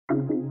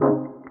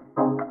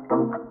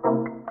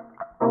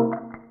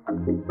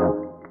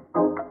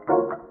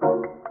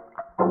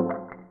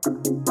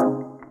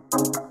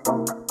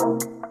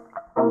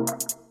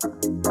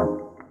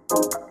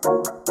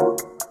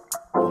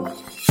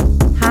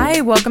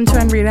welcome to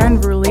Unrita and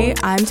Ruli.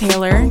 I'm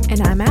Taylor.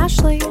 And I'm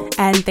Ashley.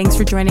 And thanks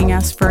for joining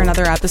us for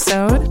another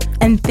episode.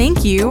 And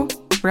thank you,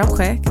 real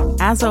quick,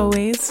 as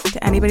always,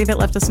 to anybody that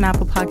left us an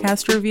Apple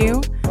Podcast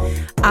review.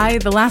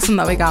 The last one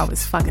that we got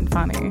was fucking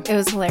funny. It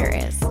was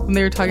hilarious. When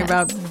they were talking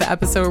about the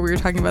episode where we were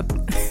talking about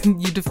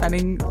you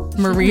defending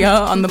Maria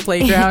on the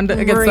playground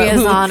against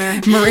Maria's honor.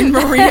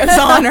 Maria's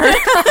honor.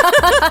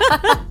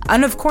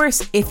 And of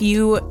course, if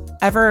you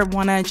ever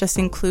want to just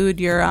include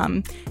your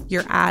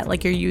at,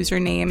 like your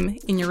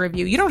username in your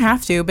review, you don't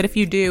have to, but if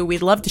you do,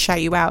 we'd love to shout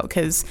you out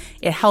because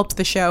it helps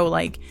the show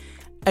like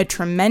a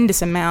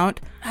tremendous amount.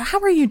 How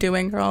are you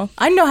doing, girl?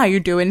 I know how you're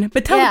doing,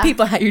 but tell the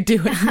people how you're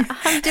doing.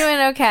 I'm doing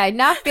okay.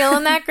 Not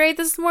feeling that great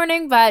this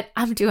morning, but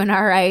I'm doing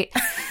all right.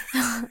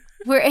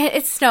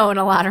 It's snowing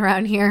a lot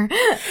around here.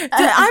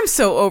 I'm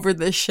so over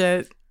this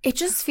shit. It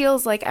just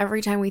feels like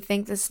every time we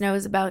think the snow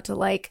is about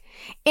to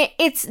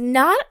it's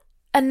not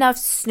enough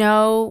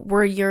snow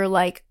where you're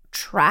like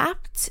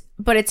trapped,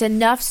 but it's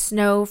enough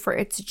snow for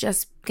it to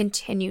just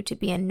continue to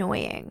be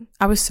annoying.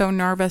 I was so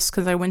nervous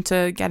because I went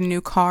to get a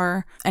new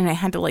car and I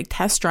had to like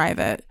test drive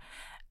it.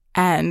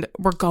 And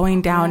we're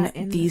going down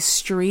these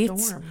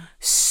streets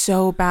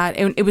so bad.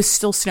 It was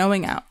still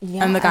snowing out.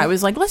 Yeah. And the guy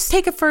was like, let's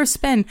take it for a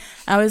spin.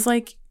 I was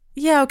like,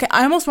 yeah, okay.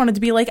 I almost wanted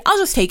to be like, I'll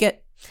just take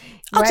it.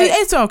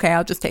 It's okay.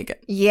 I'll just take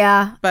it.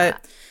 Yeah.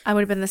 But I would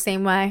have been the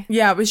same way.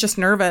 Yeah, I was just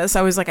nervous.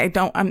 I was like,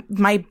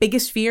 my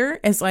biggest fear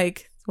is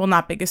like, well,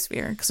 not biggest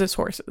fear because there's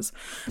horses.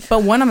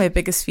 But one of my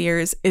biggest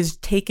fears is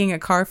taking a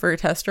car for a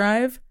test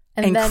drive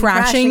and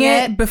crashing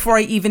it before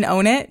I even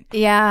own it.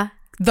 Yeah.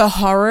 The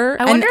horror.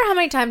 I wonder how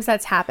many times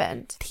that's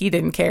happened. He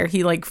didn't care.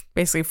 He like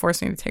basically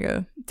forced me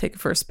to take it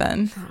for a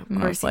spin. Of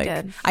course he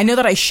did. I know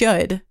that I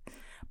should,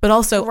 but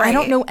also I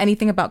don't know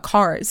anything about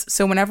cars.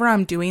 So whenever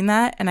I'm doing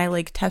that and I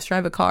like test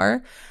drive a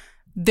car,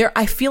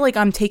 I feel like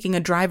I'm taking a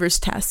driver's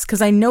test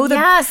because I know that.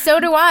 Yeah, so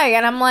do I.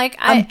 And I'm like,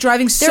 I'm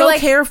driving so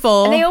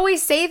careful. And they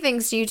always say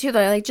things to you too.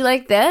 They're like, do you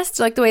like this?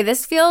 Do you like the way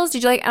this feels?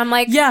 Did you like? I'm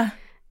like, yeah,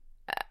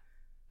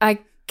 I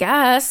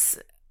guess.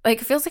 Like,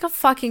 it feels like a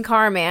fucking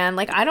car, man.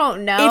 Like, I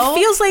don't know. It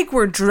feels like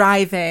we're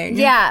driving.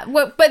 Yeah.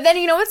 But then,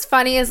 you know what's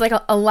funny is, like,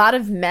 a lot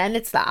of men,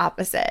 it's the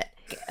opposite.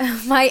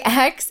 My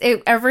ex,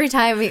 every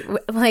time,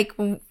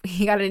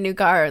 he got a new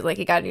car, like,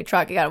 he got a new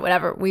truck, he got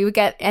whatever, we would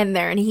get in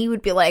there, and he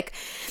would be like,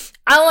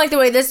 I don't like the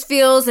way this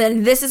feels,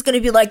 and this is going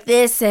to be like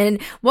this,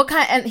 and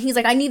and he's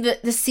like, I need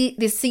the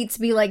seat to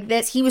be like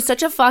this. He was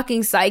such a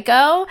fucking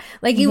psycho.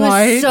 Like, he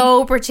was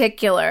so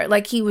particular.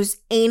 Like, he was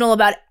anal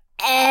about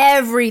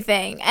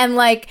everything. And,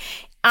 like,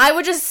 I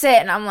would just sit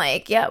and I'm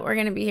like, yeah, we're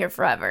going to be here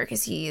forever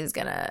because he is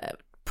going to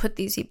put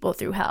these people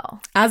through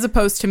hell. As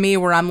opposed to me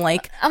where I'm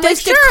like,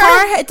 does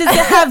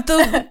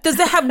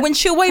it have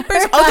windshield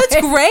wipers? Oh,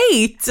 that's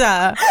great.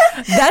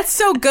 That's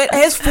so good. It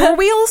has 4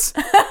 wheels?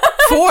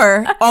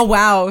 4. Oh,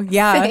 wow.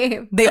 Yeah.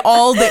 Same. They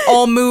all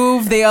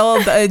move. They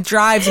all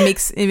drives.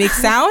 It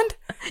makes sound.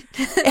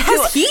 It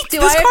has heat.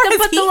 Do I have to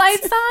put the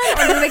lights on,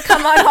 or do they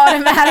come on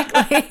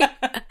automatically?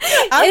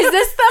 Is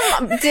this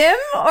the dim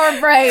or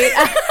bright?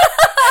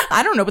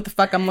 I don't know what the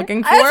fuck I'm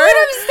looking for. That's what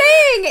I'm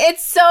saying.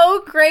 It's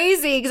so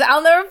crazy because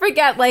I'll never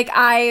forget. Like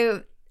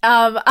I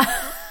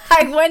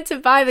went to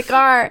buy the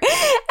car,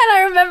 and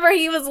I remember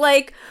he was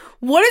like,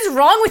 what is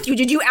wrong with you?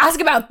 Did you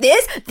ask about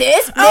this? Oh,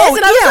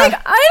 and I was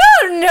like, I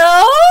don't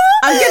know.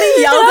 I'm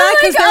getting yelled at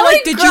because they're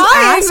like, did you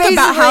ask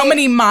about how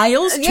many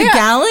miles to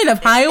gallon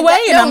of highway?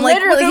 And I'm like,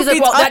 literally, he's like,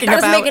 well, that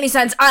doesn't make any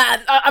sense.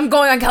 I'm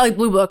going on Kelley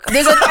Blue Book.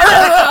 There's like,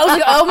 I was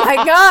like, oh my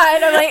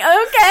God. I'm like,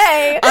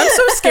 okay. I'm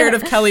so scared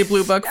of Kelley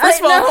Blue Book.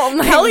 First of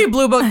all, Kelley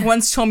Blue Book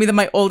once told me that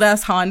my old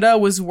ass Honda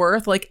was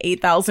worth like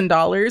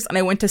 $8,000, and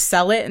I went to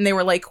sell it, and they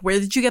were like, where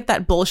did you get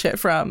that bullshit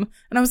from?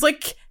 And I was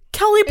like,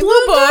 Kelley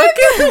Blue Book. Like,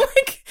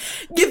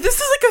 yeah, this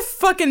is like a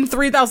fucking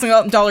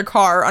 $3,000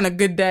 car on a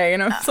good day.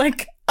 And I was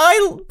like, I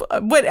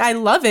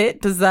love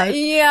it. Does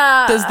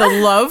the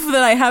love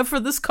that I have for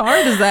this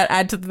car, does that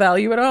add to the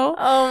value at all?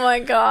 Oh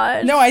my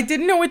God. No, I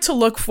didn't know what to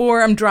look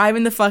for. I'm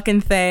driving the fucking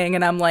thing,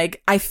 and I'm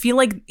like, I feel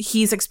like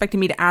he's expecting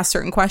me to ask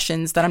certain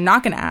questions that I'm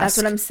not going to ask. That's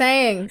what I'm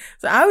saying.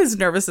 So I was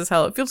nervous as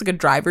hell. It feels like a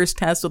driver's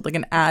test with like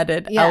an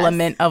added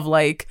element of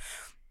like,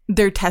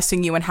 they're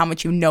testing you and how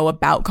much you know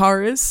about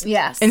cars.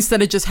 Yes.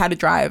 Instead of just how to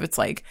drive. It's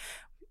like,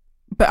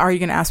 but are you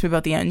going to ask me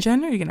about the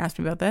engine? Or are you going to ask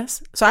me about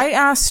this? So I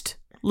asked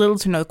little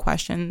to no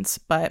questions,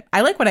 but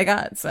I like what I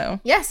got. So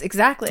yes,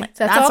 exactly.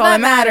 That's all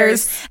that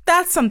matters.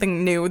 That's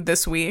something new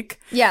this week.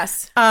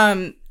 Yes.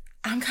 I'm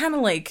kind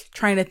of like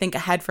trying to think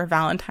ahead for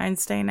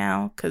Valentine's Day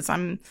now because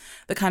I'm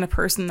the kind of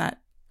person that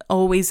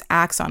always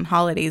acts on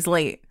holidays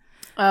late.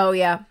 Oh,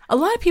 yeah. A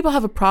lot of people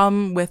have a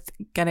problem with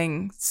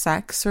getting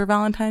sex for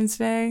Valentine's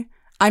Day.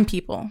 I'm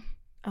people.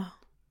 Oh.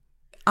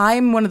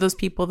 I'm one of those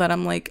people that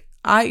I'm like,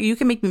 you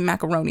can make me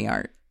macaroni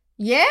art.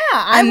 Yeah.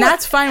 And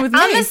that's fine with me.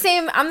 I'm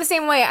the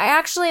same way. I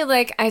actually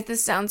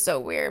this sounds so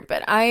weird,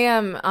 but I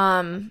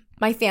am,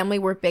 my family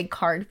were big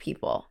card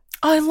people.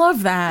 Oh, I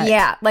love that.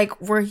 Yeah,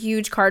 like we're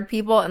huge card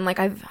people, and like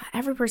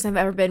every person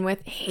I've ever been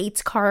with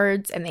hates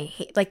cards, and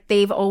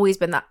they've always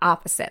been the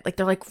opposite. Like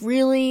they're like,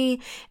 really?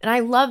 And I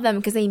love them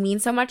because they mean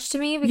so much to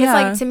me. Because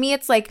like to me,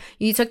 it's like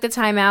you took the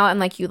time out and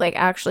like you like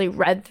actually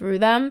read through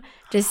them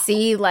to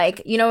see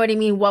like, you know what I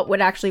mean, what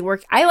would actually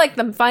work. I like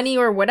them funny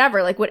or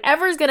whatever, like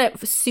whatever's gonna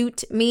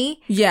suit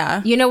me.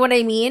 Yeah, you know what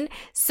I mean.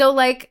 So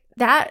like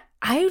that,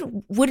 I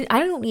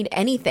don't need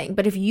anything,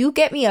 but if you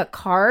get me a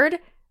card,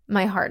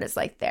 my heart is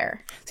like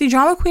there. See,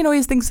 Drama Queen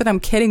always thinks that I'm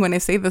kidding when I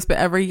say this, but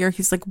every year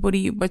he's like, what do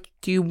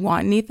you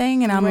want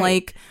anything? And I'm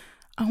like,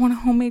 I want a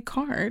homemade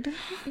card.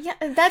 Yeah,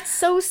 that's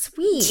so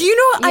sweet. Do you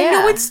know, I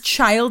know it's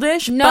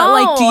childish, no, but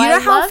like, do you know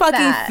how fucking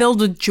that. filled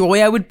with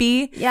joy I would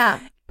be? Yeah.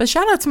 But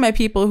shout out to my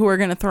people who are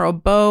going to throw a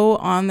bow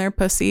on their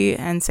pussy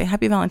and say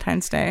Happy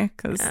Valentine's Day.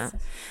 Because,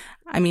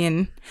 I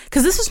mean,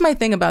 because this is my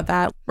thing about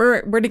that.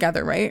 We're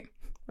together, right?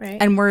 Right.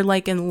 And we're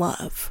like in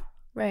love.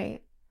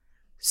 Right.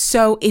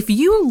 So if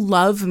you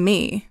love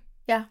me,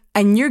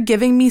 and you're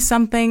giving me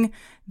something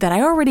that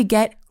I already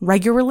get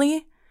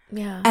regularly,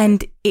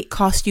 and it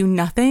costs you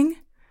nothing,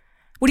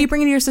 what are you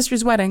bringing to your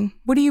sister's wedding?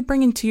 What are you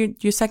bringing to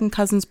your second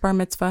cousin's bar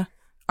mitzvah?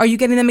 Are you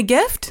getting them a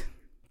gift?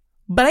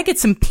 But I get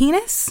some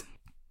penis?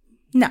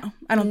 No,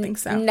 I don't think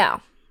so.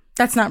 No.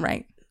 That's not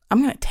right.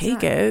 I'm going to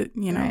take it,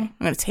 you know. Right. I'm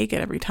going to take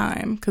it every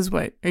time. Because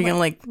what? Are you going to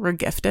like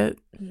re-gift it?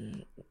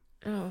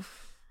 Oh.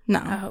 No.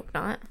 I hope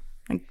not.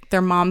 Like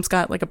their mom's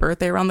got like a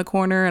birthday around the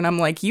corner and I'm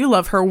like, you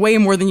love her way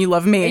more than you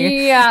love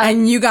me. Yeah.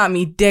 And you got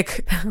me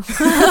dick.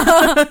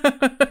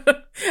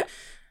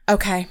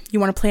 Okay. You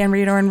want to play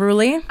Unrated or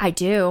Unruly? I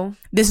do.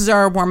 This is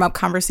our warm-up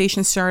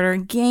conversation starter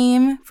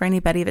game for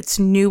anybody that's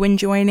new and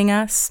joining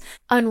us.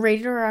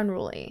 Unrated or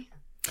Unruly?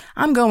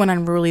 I'm going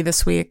Unruly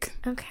this week.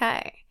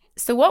 Okay.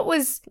 So what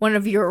was one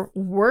of your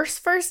worst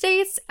first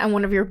dates and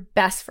one of your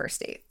best first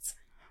dates?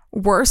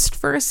 Worst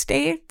first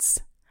dates?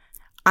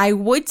 I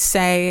would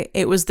say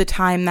it was the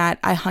time that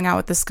I hung out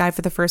with this guy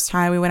for the first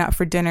time. We went out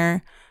for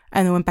dinner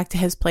and then went back to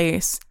his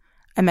place.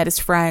 I met his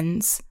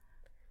friends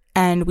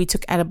and we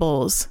took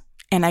edibles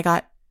and I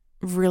got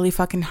really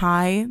fucking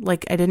high.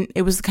 Like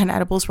it was the kind of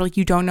edibles where like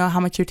you don't know how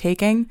much you're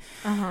taking.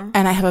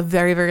 And I have a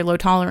very, very low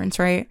tolerance,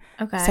 right?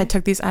 Okay. So I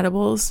took these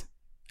edibles.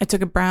 I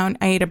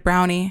ate a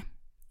brownie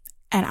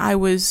and I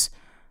was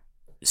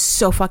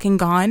so fucking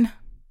gone. I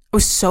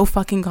was so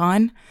fucking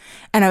gone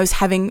and I was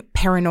having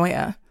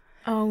paranoia.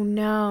 Oh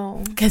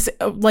no. Because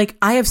like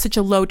I have such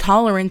a low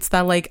tolerance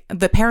that like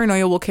the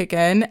paranoia will kick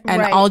in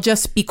and I'll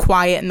just be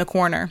quiet in the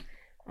corner.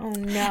 Oh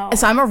no.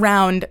 So I'm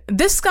around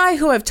this guy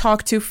who I've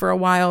talked to for a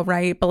while,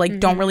 right? But like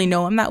don't really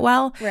know him that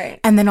well.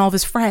 Right. And then all of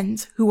his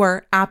friends who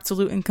are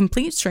absolute and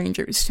complete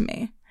strangers to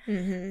me.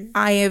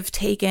 I have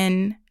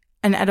taken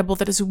an edible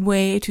that is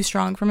way too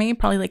strong for me,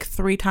 probably like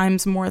 3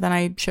 times more than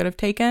I should have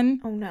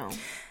taken. Oh no.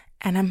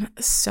 And I'm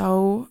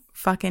so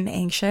fucking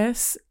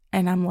anxious.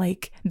 And I'm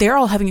like, they're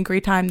all having a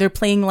great time. They're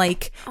playing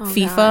like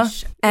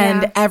FIFA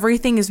and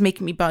everything is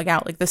making me bug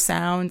out, like the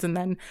sounds. And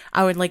then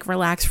I would like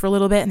relax for a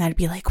little bit and I'd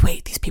be like,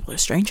 wait, these people are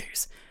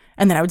strangers.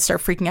 And then I would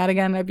start freaking out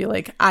again. And I'd be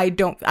like,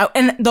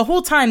 and the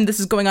whole time this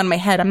is going on in my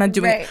head. I'm not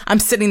doing, I'm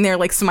sitting there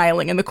like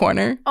smiling in the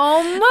corner.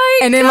 Oh my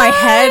God. And in my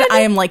head,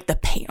 I am like, the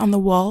paint on the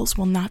walls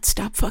will not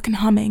stop fucking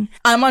humming.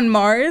 I'm on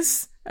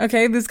Mars.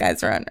 Okay, these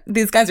guys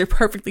are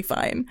perfectly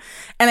fine.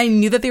 And I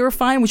knew that they were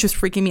fine, which was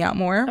freaking me out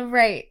more.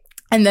 Right.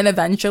 And then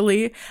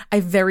eventually,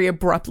 I very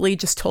abruptly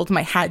just told him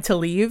I had to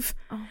leave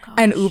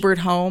and Ubered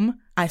home.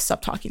 I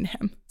stopped talking to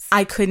him.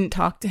 I couldn't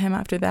talk to him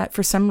after that.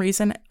 For some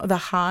reason, the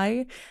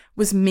high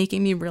was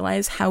making me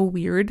realize how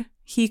weird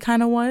he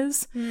kind of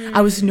was.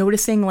 I was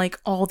noticing like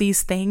all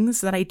these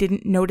things that I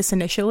didn't notice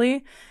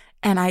initially.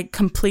 And I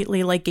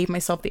completely like gave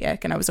myself the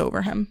ick and I was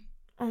over him.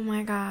 Oh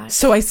my gosh.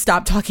 So I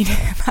stopped talking to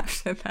him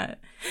after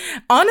that.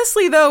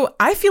 Honestly, though,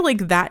 I feel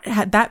like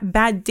that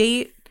bad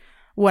date,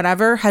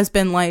 whatever, has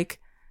been like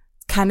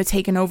kind of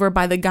taken over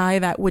by the guy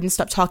that wouldn't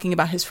stop talking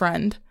about his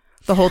friend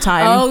the whole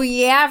time. Oh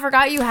yeah, I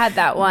forgot you had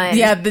that one.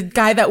 Yeah, the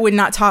guy that would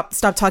not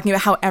stop talking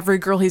about how every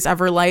girl he's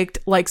ever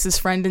likes his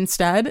friend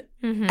instead.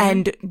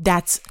 And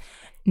that's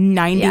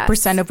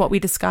 90% of what we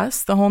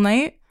discuss the whole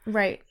night.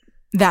 Right.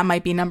 That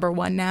might be number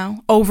 1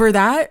 now. Over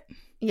that.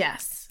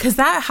 Yes. Because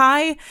that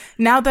high,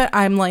 now that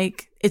I'm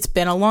like, it's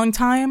been a long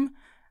time,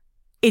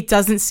 it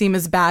doesn't seem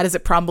as bad as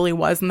it probably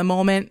was in the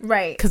moment.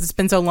 Right. Because it's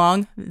been so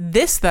long.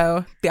 This,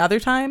 though, the other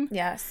time,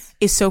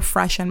 is so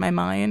fresh in my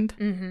mind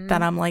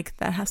that I'm like,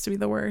 that has to be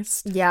the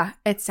worst. Yeah,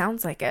 it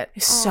sounds like it.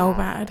 It's so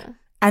bad.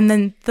 And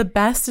then the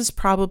best is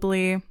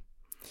probably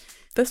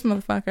this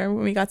motherfucker.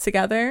 When we got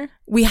together,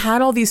 we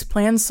had all these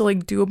plans to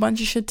like do a bunch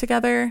of shit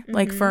together,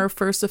 like for our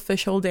first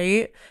official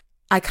date.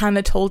 I kind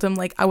of told him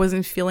like I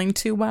wasn't feeling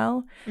too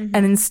well. And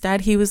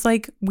instead he was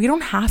like, we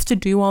don't have to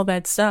do all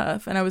that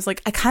stuff. And I was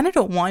like, I kind of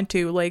don't want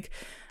to. Like,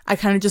 I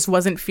kind of just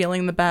wasn't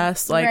feeling the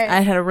best. Like I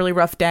had a really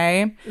rough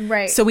day.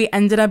 Right. So we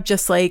ended up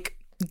just like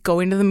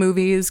going to the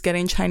movies,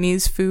 getting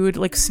Chinese food,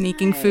 like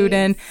sneaking food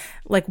in,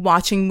 like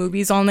watching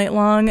movies all night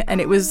long. And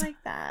it was like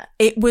that.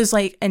 It was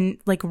like, and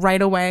like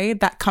right away,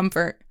 that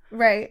comfort.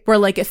 Right. Where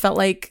like it felt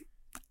like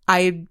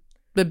I'd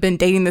been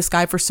dating this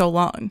guy for so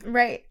long.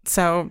 Right.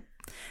 So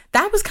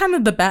that was kind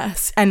of the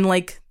best and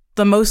like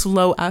the most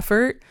low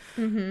effort.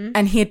 Mm-hmm.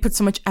 And he had put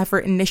so much effort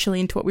initially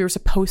into what we were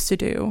supposed to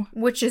do,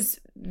 which is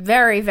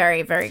very,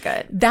 very, very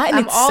good. That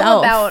in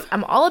itself,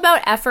 I'm all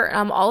about effort. And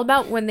I'm all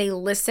about when they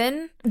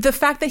listen. The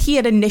fact that he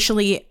had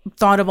initially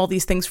thought of all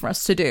these things for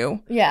us to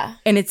do,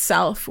 in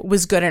itself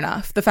was good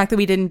enough. The fact that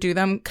we didn't do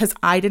them because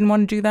I didn't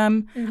want to do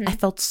them, I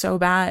felt so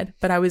bad.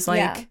 But I was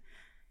like,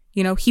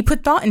 you know, he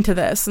put thought into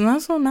this, and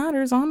that's what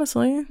matters,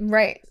 honestly.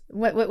 Right.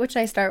 What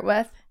should I start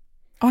with?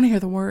 I want to hear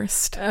the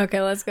worst.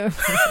 Okay, let's go.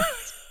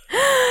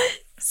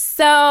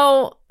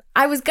 So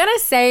I was gonna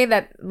say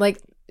that,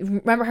 like,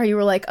 remember how you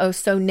were like, oh,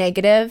 so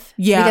negative?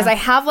 Yeah. Because I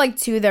have like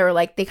two that are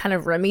like, they kind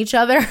of rim each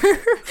other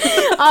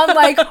on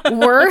like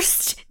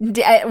worst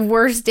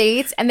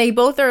dates. And they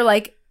both are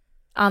like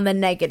on the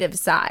negative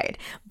side.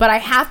 But I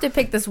have to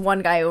pick this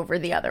one guy over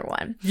the other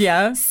one.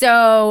 Yeah.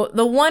 So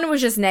the one was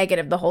just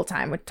negative the whole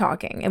time with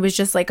talking. It was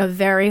just like a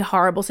very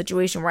horrible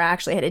situation where I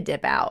actually had to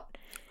dip out.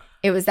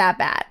 It was that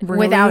bad.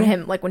 Really? Without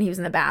him, like when he was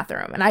in the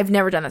bathroom. And I've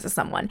never done this to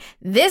someone.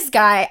 This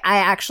guy,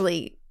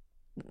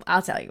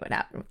 I'll tell you what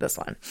happened with this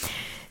one.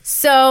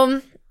 So,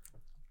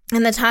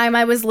 in the time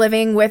I was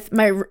living with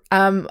my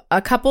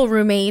a couple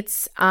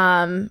roommates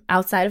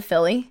outside of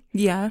Philly.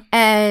 Yeah.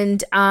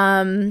 And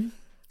I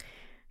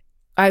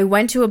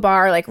went to a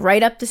bar like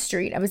right up the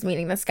street. I was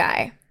meeting this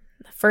guy.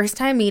 The first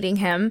time meeting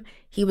him,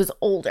 he was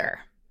older.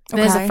 Okay.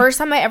 It was the first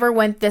time I ever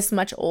went this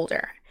much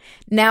older.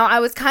 Now, I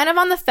was kind of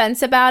on the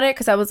fence about it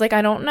because I was like,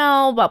 I don't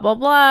know, blah, blah,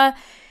 blah.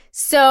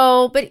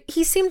 So, but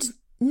he seemed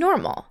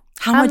normal.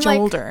 How much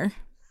older?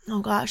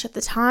 Oh, gosh. At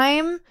the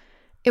time,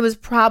 it was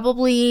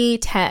probably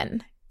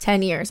 10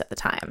 years at the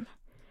time.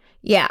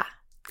 Yeah.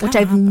 Which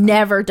I've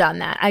never done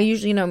that. I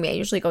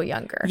usually go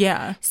younger.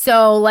 Yeah.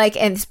 So, like,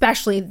 and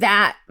especially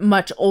that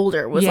much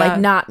older was,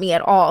 like, not me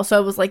at all. So I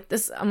was like,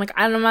 I'm like,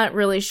 I'm not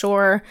really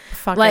sure.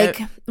 Fuck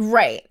like, it.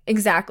 Right.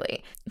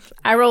 Exactly.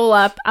 I roll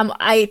up.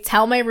 I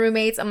tell my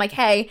roommates, I'm like,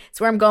 hey, it's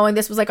where I'm going.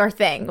 This was, like, our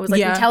thing. It was,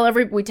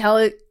 like, we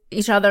tell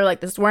each other, like,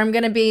 this is where I'm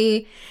going to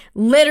be.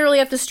 Literally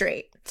up the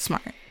street.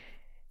 Smart.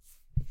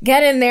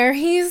 Get in there.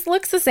 He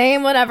looks the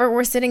same, whatever.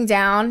 We're sitting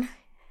down.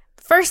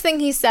 First thing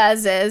he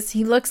says is,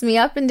 he looks me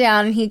up and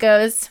down and he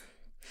goes,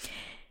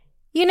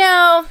 you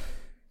know,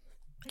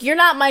 you're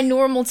not my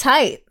normal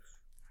type.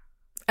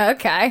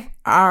 Okay.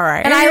 All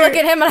right. And I look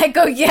at him and I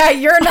go, yeah,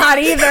 you're not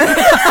either.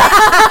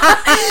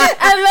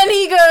 And then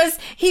he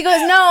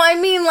goes, no, I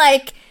mean,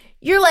 like,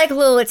 you're like a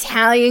little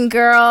Italian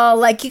girl.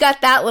 Like, you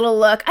got that little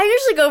look. I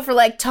usually go for,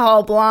 like,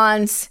 tall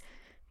blondes.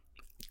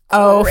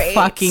 Oh, great.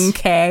 fucking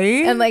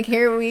K. And, like,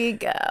 here we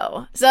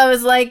go. So I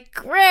was like,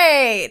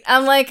 great.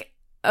 I'm like,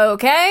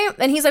 okay.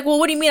 And he's like, well,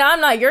 what do you mean I'm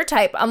not your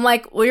type? I'm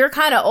like, well, you're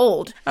kind of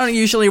old. I don't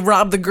usually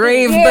rob the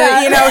grave,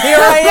 but, you know, here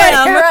I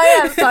am. Here I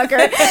am, fucker.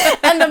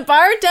 And the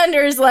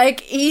bartender's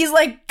like, he's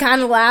like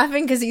kind of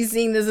laughing because he's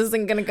seeing this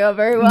isn't going to go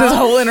very well. This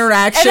whole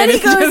interaction. And then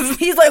he goes,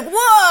 he's like,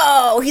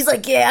 whoa. He's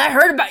like, yeah, I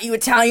heard about you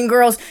Italian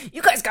girls.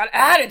 You guys got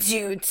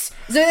attitudes.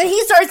 So then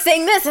he starts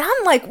saying this. And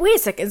I'm like, wait a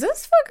second, is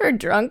this fucker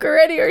drunk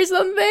already or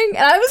something?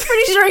 And I was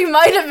pretty sure he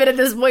might have been at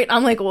this point.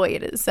 I'm like,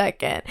 wait a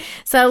second.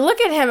 So I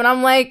look at him and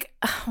I'm like,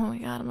 oh my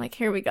God. I'm like,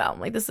 here we go. I'm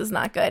like, this is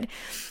not good.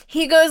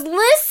 He goes,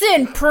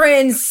 listen,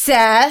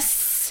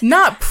 princess.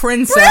 Not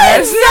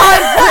princess.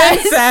 Not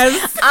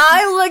princess.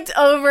 I looked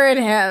over at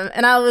him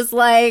and I was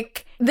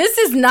like, this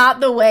is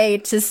not the way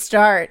to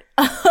start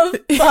a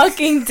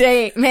fucking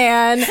date,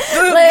 man.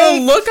 The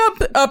look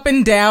up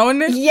and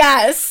down.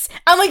 Yes.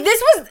 I'm like, this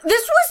was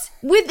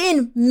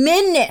within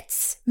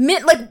minutes.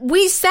 Like,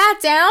 we sat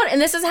down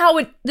and this is how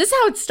it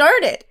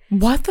started.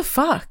 What the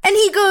fuck? And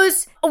he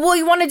goes, well,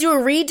 you want to do a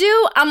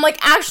redo? I'm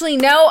like, actually,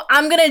 no,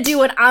 I'm going to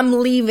do it.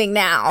 I'm leaving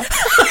now. And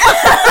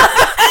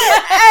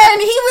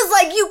he was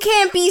like, you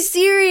can't be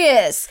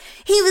serious.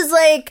 He was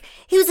like,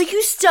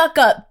 you stuck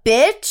up,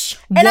 bitch.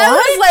 And what? I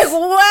was like,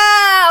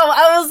 wow.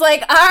 I was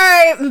like, all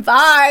right,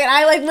 bye. And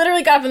I like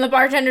literally got up and the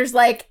bartender's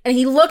like, and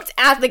he looked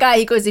at the guy.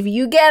 He goes, if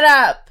you get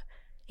up,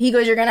 he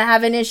goes, you're going to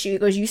have an issue. He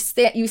goes, you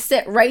sit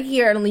right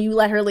here and you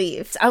let her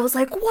leave. I was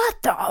like,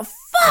 what the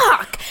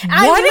fuck?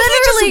 Why did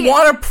he just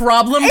want a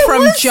problem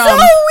from jump? It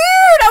was so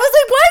weird. I was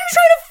like, why are you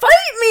trying to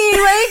fight me?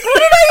 Like, what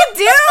did I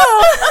do?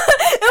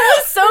 It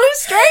was so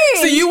strange.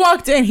 So you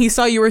walked in, he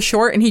saw you were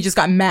short, and he just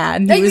got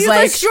mad. He was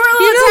like, short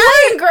little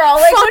Italian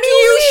girl. Like, fuck what do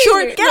you mean?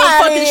 short Get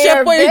out fucking of Chef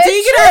here, Boyardee.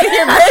 bitch. Get out of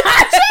here,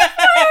 bitch.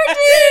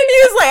 He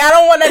was like, I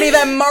don't want any of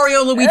that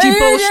Mario Luigi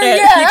bullshit.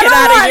 Yeah, Get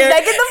out of here.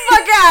 That. Get the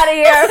fuck out of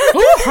here.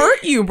 Who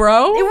hurt you,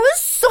 bro? It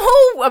was so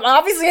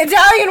obviously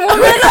Italian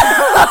woman.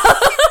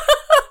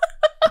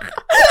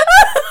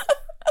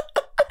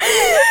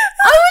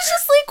 I was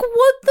just like,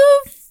 what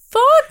the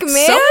fuck,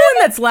 man? Someone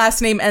that's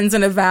last name ends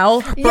in a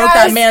vowel broke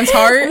that man's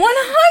heart.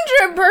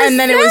 100%. And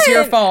then it was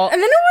your fault.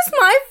 And then it was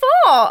my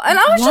fault. And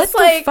I was just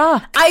like,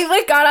 fuck? I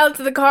like got out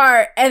to the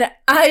car and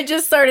I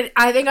just started,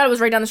 I think I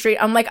was right down the street.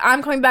 I'm like,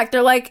 I'm coming back.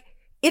 They're like,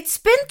 it's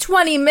been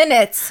 20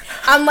 minutes.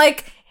 I'm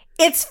like,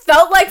 It's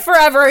felt like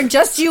forever, and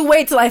just you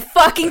wait till I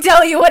fucking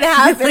tell you what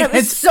happened. Like, I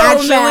was so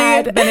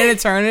mad. Been an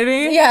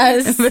eternity?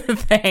 Yes.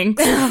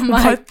 Thanks. Oh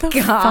my what the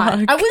God.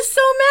 fuck? I was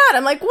so mad.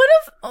 I'm like, what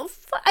if...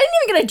 I didn't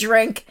even get a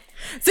drink.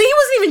 So he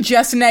wasn't even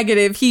just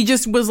negative. He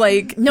just was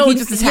like... No, he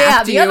just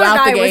attacked the you other out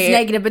guy the was gate.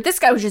 negative, but this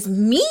guy was just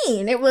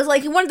mean. It was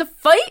like he wanted to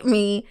fight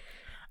me.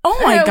 Oh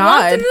my I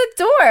God. walked into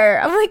the door.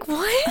 I'm like,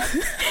 what?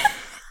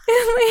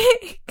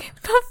 Like,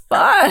 the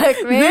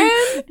fuck, man?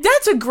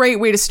 That's a great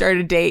way to start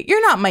a date.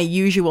 You're not my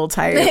usual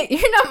type.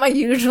 You're not my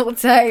usual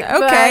type.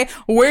 Okay,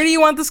 where do you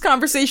want this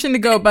conversation to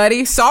go,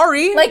 buddy?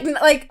 Sorry. Like I'm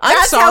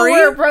that's sorry. how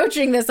we're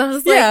approaching this. I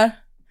was like, Yeah.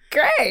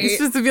 great. It's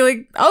just to be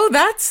like, oh,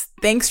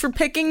 thanks for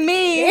picking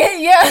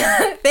me.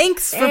 Yeah.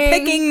 Thanks for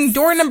picking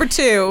door number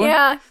 2.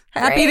 Yeah.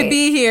 Happy to great.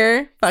 be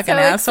here. Fucking So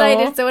asshole.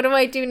 excited. So what do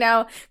I do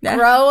now? Yeah.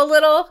 Grow a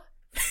little?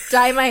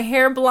 Dye my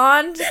hair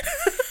blonde?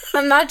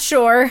 I'm not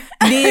sure.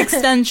 Knee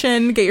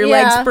extension, get your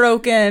Yeah. legs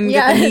broken,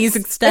 get the Yes. knees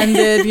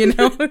extended, you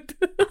know?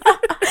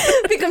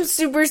 Become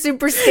super,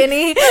 super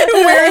skinny.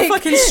 Wear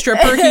fucking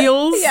stripper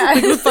heels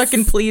Yes. with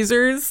fucking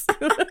pleasers.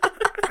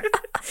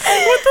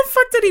 What the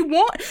fuck did he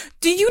want?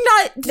 Do you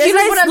That's guys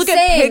what I'm look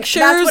saying. at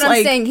pictures? That's what I'm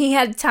like, saying. He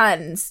had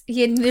tons.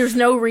 There's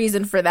no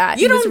reason for that.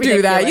 you He was don't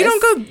do that. You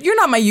ridiculous. don't go. You're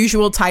not my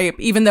usual type,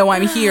 even though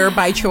I'm here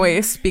by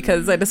choice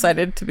because I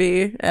decided to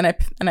be, and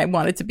I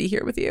wanted to be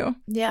here with you.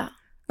 Yeah.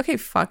 Okay,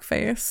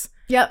 fuckface.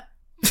 Yep.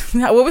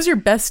 What was your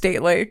best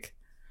date like?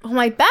 Well,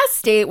 my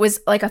best date was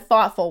like a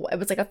thoughtful. It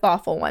was like a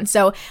thoughtful one.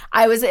 So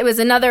it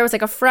was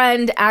like a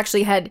friend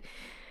actually had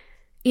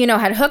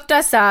hooked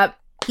us up.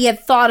 He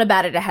had thought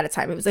about it ahead of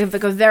time. It was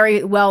like a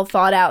very well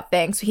thought out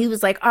thing. So he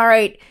was like, all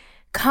right,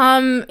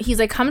 come. He's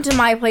like, come to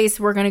my place.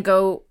 We're going to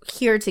go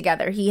here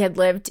together. He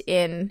lived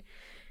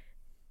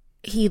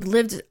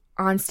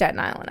on Staten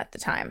Island at the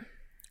time.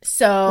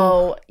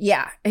 So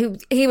yeah, he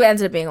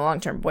ended up being a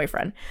long-term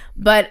boyfriend.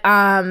 But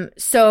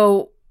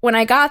so when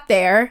I got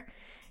there,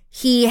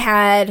 he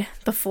had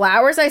the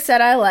flowers I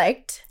said I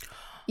liked.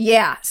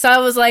 Yeah. So I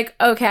was like,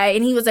 okay.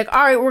 And he was like,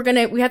 all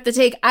right, we have to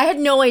take, I had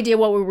no idea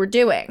what we were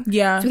doing.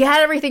 Yeah. So we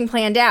had everything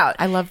planned out.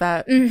 I love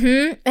that.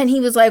 Mm-hmm. And he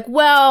was like,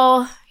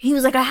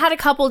 I had a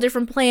couple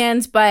different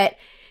plans, but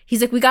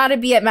he's like, we got to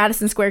be at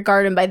Madison Square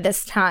Garden by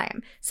this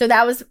time. So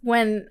that was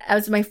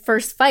my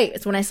first fight.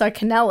 It's when I saw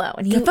Canelo.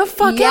 And Get the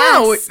fuck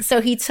out. So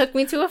he took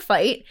me to a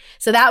fight.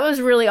 So that was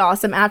really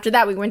awesome. After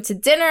that, we went to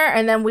dinner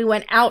and then we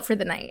went out for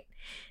the night.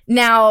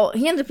 Now,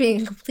 he ended up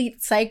being a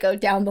complete psycho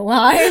down the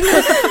line.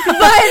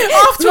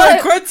 Off to a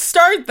good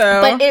start,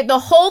 though. But the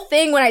whole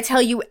thing, when I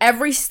tell you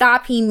every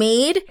stop he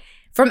made,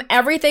 from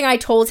everything I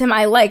told him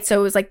I liked, so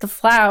it was like the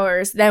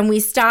flowers, then we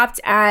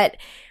stopped at,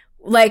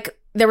 like,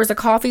 there was a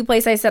coffee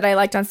place I said I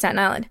liked on Staten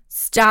Island.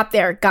 Stopped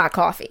there, got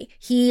coffee.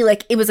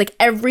 It was like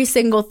every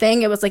single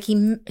thing. It was like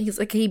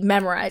he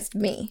memorized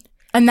me.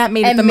 And that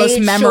made it the most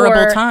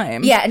memorable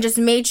time. Yeah, and just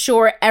made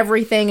sure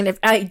everything. And if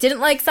I didn't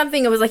like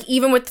something, it was like,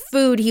 even with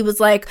food, he was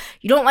like,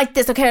 you don't like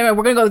this. Okay,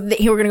 we're going to go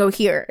here. We're going to go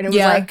here. And it was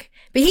like,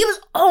 but he was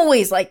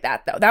always like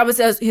that, though. That was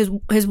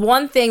his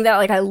one thing that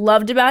like I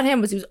loved about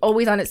him was he was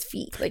always on his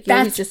feet. Like, you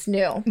always just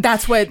knew.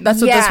 That's what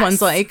this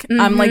one's like.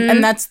 I'm like,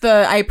 and that's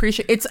I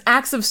appreciate, it's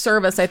acts of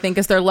service, I think,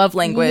 is their love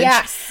language.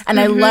 Yes. And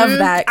I love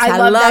that.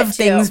 I love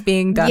things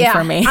being done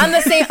for me. I'm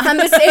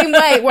the same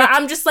way, where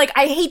I'm just like,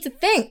 I hate to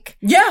think.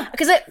 Yeah.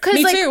 Because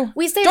me like, too.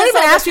 we say don't this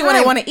even all the ask me what I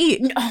time. want to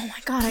eat. Oh my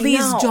God,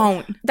 Please I know.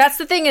 don't. That's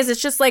the thing, is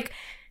it's just like,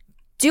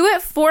 do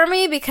it for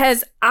me,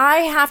 because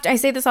I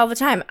say this all the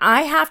time.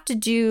 I have to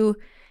do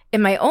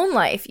in my own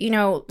life,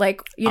 I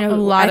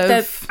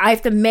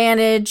have to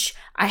manage.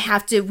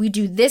 We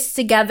do this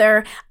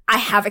together. I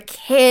have a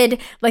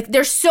kid. Like,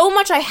 there's so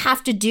much I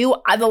have to do.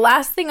 The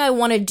last thing I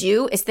want to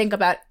do is think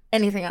about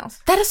anything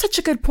else. That is such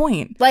a good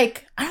point.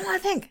 Like, I don't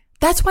want to think.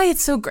 That's why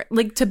it's so great,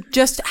 like, to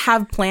just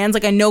have plans.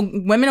 Like, I know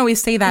women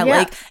always say that,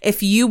 like,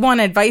 if you want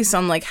advice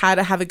on, like, how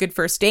to have a good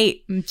first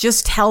date,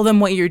 just tell them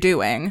what you're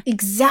doing.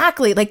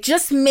 Exactly. Like,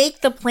 just make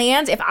the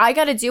plans. If I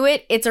got to do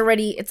it, it's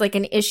like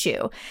an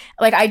issue.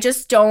 Like, I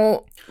just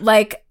don't,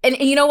 like, and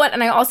you know what?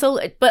 And I also,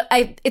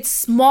 it's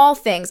small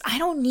things. I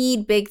don't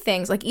need big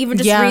things. Like, even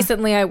just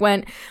recently, I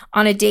went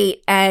on a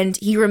date and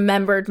he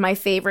remembered my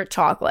favorite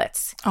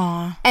chocolates.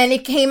 Aw. And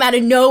it came out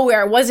of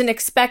nowhere. I wasn't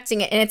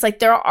expecting it. And it's like,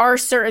 there are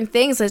certain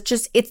things that's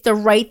it's the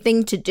right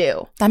thing to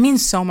do. That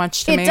means so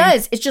much to me. It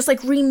does. It's just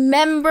like,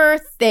 remember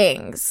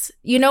things.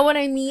 You know what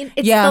I mean?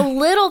 It's the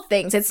little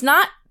things. It's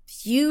not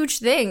huge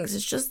things.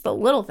 It's just the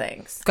little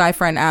things. Guy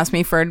friend asked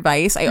me for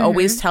advice. I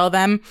always tell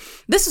them,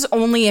 this is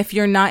only if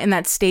you're not in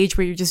that stage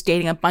where you're just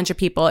dating a bunch of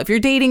people. If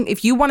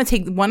you want to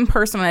take one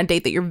person on a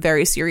date that you're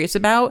very serious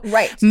about,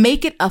 right,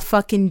 make it a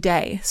fucking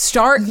day.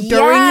 Start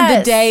during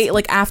the day,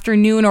 like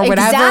afternoon or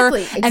whatever,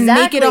 and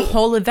make it a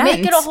whole event.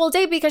 Make it a whole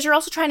day, because you're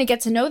also trying to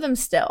get to know them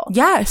still.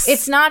 Yes.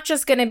 It's not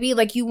just going to be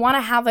like, you want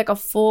to have like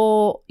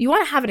you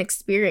want to have an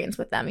experience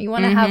with them. You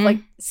want to have like,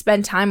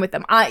 spend time with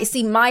them.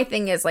 My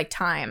thing is like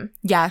time.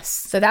 Yes.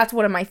 So that's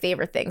one of my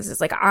favorite things,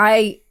 is like,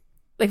 I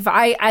Like, if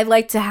I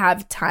like to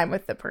have time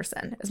with the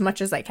person as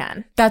much as I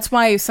can. That's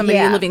why somebody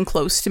living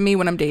close to me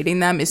when I'm dating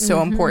them is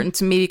so important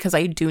to me, because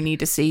I do need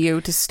to see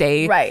you to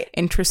stay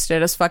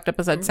interested, as fucked up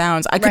as that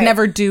sounds. I could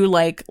never do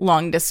like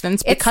long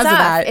distance because of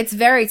that. It's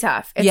very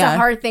tough. It's a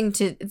hard thing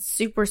it's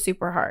super,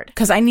 super hard.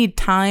 Because I need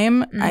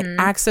time,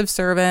 acts of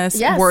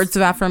service, words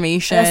of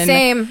affirmation.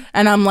 Same.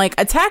 And I'm like,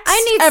 a text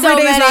I need every so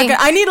day is not many. good.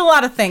 I need a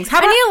lot of things. How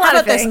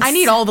about this? I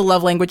need all the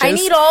love languages. I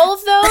need all of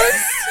those.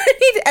 I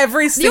need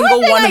every single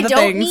one of the things. The only thing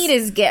I don't need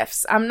is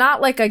gifts. I'm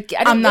not like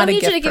I'm not a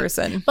gift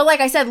person. But like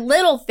I said,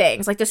 little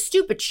things, like the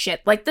stupid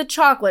shit, like the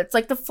chocolates,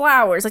 like the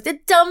flowers, like the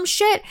dumb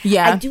shit.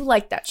 Yeah. I do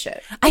like that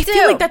shit. I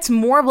feel like that's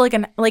more of like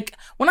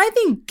when I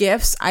think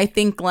gifts, I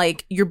think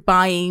like you're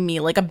buying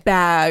me like a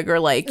bag, or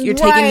like you're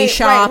taking me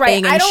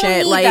shopping and I don't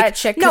shit. Need like that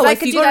shit. No, I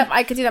could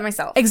do that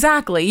myself.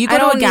 Exactly. You go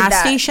to a gas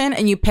station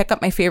and you pick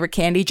up my favorite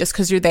candy just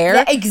because you're there.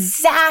 Yeah,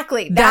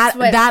 exactly. That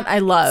I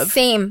love.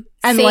 Same.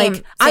 And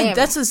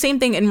that's the same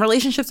thing in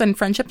relationships and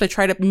friendships. I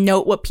try to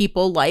note what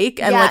people like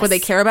and like what they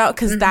care about,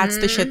 because that's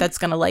the shit that's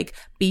gonna like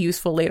be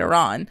useful later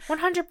on.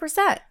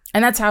 100%.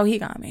 And that's how he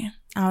got me.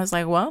 I was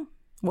like, well,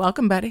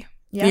 welcome, buddy.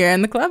 Yep. You're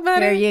in the club,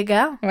 buddy. There you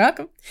go.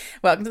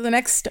 Welcome to the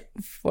next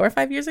 4 or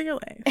 5 years of your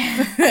life.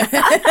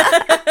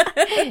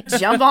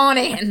 Jump on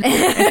in.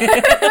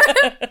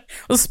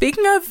 Well,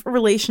 speaking of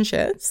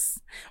relationships,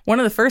 one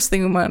of the first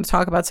things we want to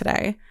talk about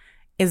today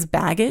is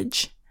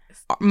baggage.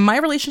 My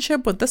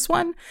relationship with this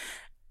one,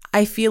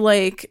 I feel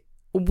like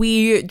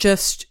we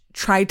just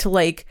tried to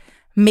like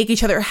make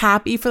each other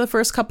happy for the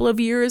first couple of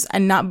years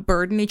and not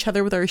burden each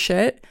other with our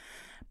shit.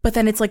 But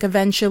then it's like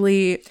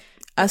eventually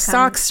a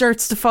sock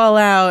starts to fall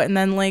out, and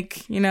then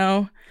like, you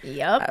know,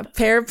 a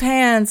pair of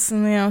pants,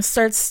 and you know,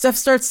 stuff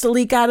starts to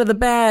leak out of the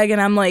bag,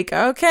 and I'm like,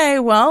 okay,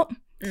 well,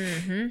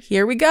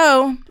 here we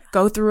go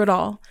through it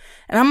all.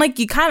 And I'm like,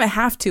 you kind of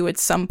have to at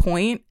some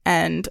point.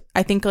 And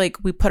I think like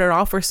we put it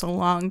off for so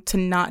long to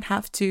not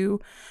have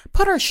to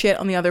put our shit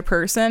on the other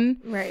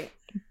person. Right.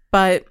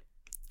 But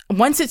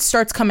once it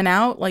starts coming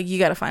out, like you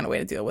got to find a way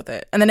to deal with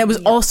it. And then it was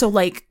also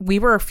like we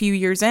were a few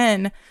years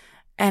in,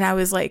 and I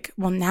was like,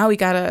 well, now we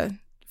got to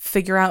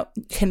figure out,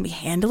 can we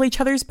handle each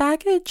other's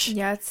baggage?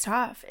 Yeah, it's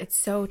tough. It's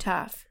so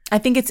tough. I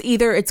think it's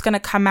either it's going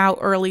to come out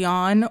early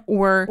on,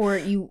 or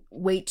you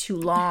wait too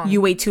long. You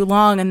wait too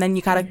long, and then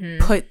you got to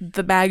put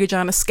the baggage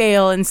on a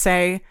scale and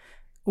say,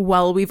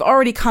 well, we've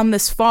already come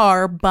this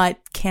far, but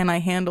can I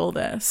handle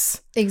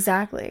this?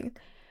 Exactly.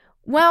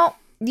 Well,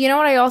 you know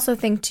what I also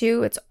think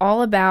too? It's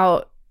all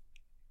about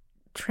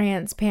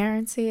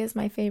transparency is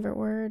my favorite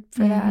word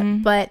for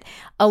that. But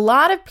a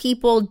lot of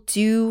people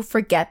do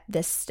forget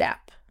this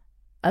step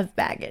of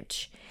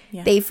baggage.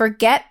 Yeah. They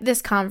forget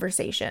this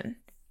conversation.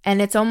 And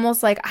it's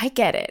almost like, I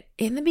get it.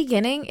 In the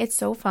beginning, it's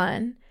so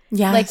fun.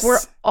 Yes. Like, we're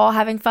all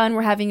having fun.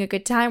 We're having a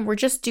good time. We're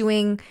just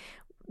doing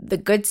the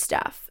good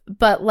stuff.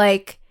 But,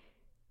 like,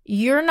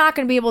 you're not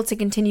going to be able to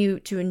continue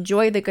to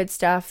enjoy the good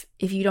stuff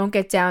if you don't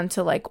get down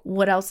to, like,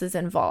 what else is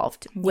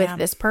involved with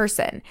this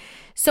person.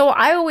 So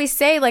I always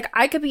say, like,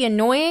 I could be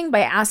annoying by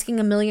asking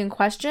a million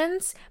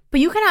questions, but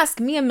you can ask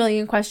me a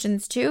million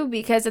questions, too,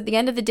 because at the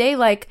end of the day,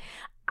 like,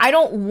 I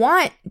don't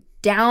want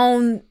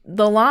down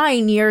the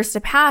line years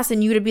to pass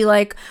and you to be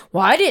like,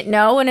 well, I didn't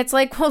know. And it's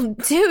like, well,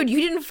 dude,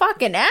 you didn't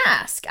fucking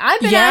ask. I've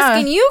been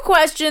asking you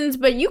questions,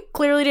 but you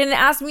clearly didn't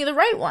ask me the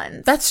right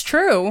ones. That's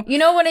true. You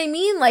know what I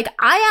mean? Like,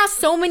 I ask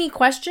so many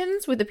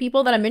questions with the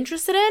people that I'm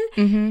interested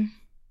in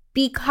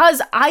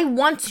because I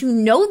want to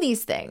know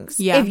these things.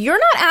 Yeah. If you're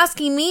not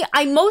asking me,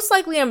 I most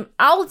likely am.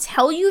 I'll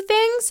tell you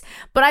things,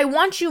 but I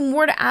want you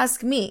more to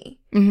ask me.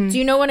 Do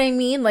you know what I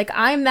mean? Like,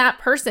 I'm that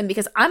person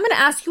because I'm going to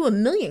ask you a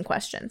million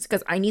questions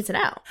because I need to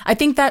know. I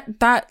think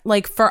that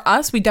like for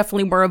us, we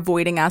definitely were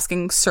avoiding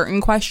asking certain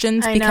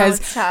questions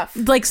because it's tough.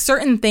 Like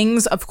certain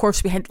things, of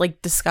course, we had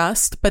like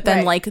discussed, but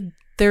then like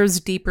there's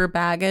deeper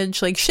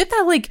baggage, like shit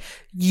that like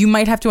you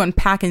might have to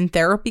unpack in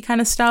therapy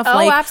kind of stuff. Oh,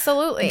 like,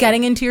 absolutely.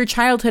 Getting into your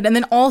childhood. And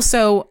then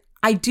also,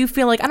 I do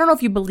feel like, I don't know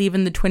if you believe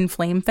in the twin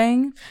flame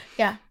thing.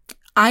 Yeah.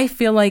 I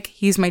feel like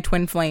he's my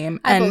twin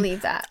flame. I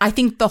believe that. I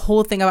think the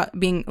whole thing about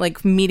being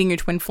like meeting your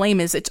twin flame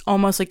is it's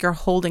almost like you're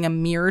holding a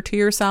mirror to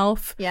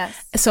yourself.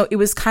 Yes. So it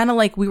was kind of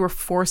like we were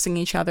forcing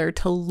each other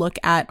to look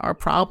at our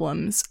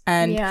problems.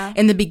 And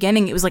in the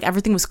beginning, it was like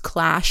everything was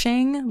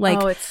clashing.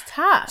 Like, oh, it's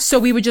tough. So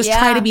we would just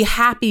try to be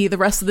happy the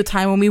rest of the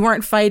time when we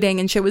weren't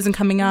fighting and shit wasn't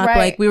coming up.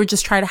 Like we would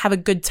just try to have a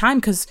good time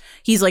because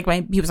he was like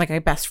my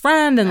best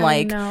friend. And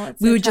like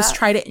we would just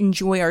try to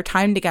enjoy our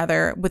time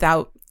together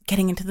without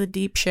getting into the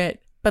deep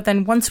shit. But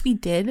then once we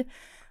did,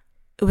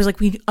 it was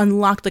like we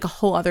unlocked like a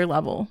whole other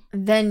level.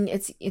 Then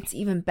it's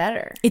even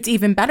better. It's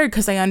even better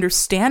because I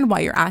understand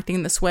why you're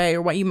acting this way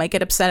or why you might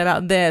get upset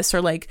about this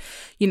or like,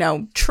 you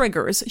know,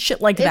 triggers,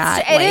 shit like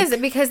that. It is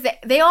because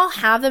they all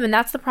have them. And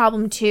that's the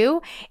problem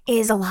too,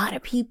 is a lot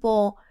of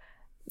people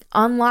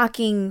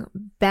unlocking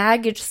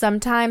baggage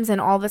sometimes and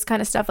all this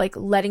kind of stuff, like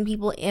letting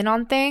people in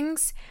on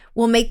things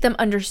will make them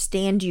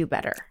understand you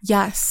better.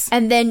 Yes.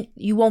 And then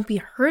you won't be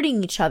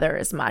hurting each other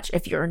as much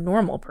if you're a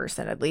normal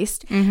person, at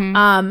least.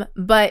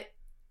 But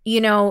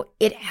you know,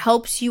 it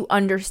helps you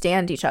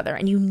understand each other,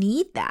 and you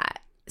need that.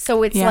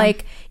 So it's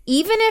like,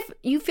 even if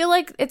you feel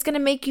like it's going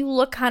to make you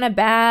look kind of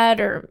bad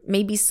or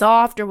maybe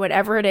soft or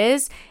whatever it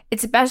is,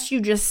 it's best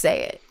you just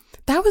say it.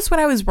 That was what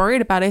I was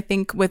worried about, I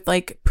think, with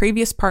like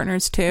previous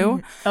partners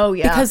too. Oh,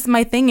 yeah. Because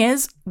my thing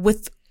is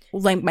with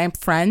like my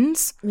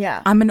friends,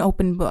 I'm an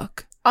open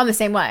book. I'm the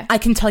same way. I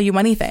can tell you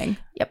anything.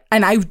 Yep.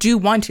 And I do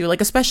want to, like,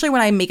 especially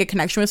when I make a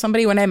connection with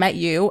somebody. When I met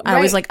you, I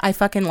was like, I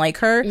fucking like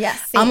her.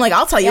 Yes. I'm like,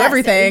 I'll tell you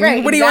everything.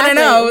 Right, what do you want to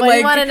know? What do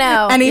you want to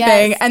know?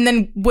 Anything. Yes. And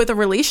then with a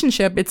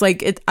relationship, it's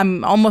like,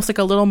 I'm almost like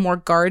a little more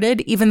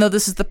guarded, even though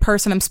this is the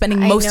person I'm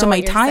spending most of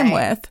my time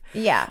with.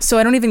 Yeah. So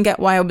I don't even get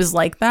why I was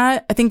like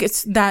that. I think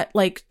it's that,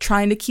 like,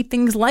 trying to keep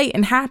things light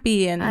and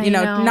happy and, you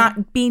know,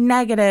 not be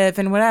negative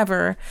and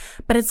whatever.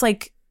 But it's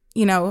like,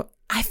 you know,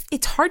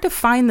 it's hard to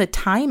find the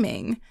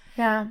timing.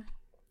 Yeah.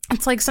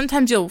 It's like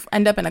sometimes you'll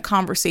end up in a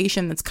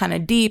conversation that's kind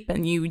of deep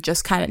and you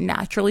just kind of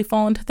naturally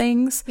fall into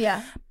things.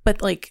 Yeah.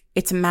 But like,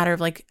 it's a matter of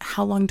like,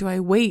 how long do I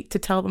wait to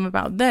tell them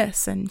about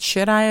this? And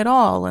should I at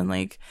all? And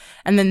like,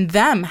 and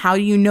then how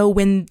do you know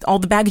when all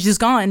the baggage is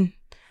gone?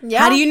 Yeah.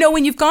 How do you know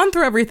when you've gone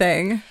through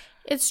everything?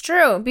 It's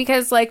true,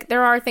 because like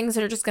there are things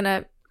that are just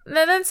gonna,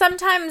 then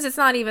sometimes it's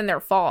not even their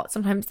fault.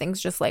 Sometimes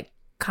things just like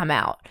come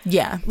out.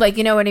 Yeah. Like,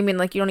 you know what I mean?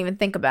 Like, you don't even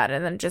think about it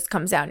and then it just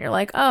comes out and you're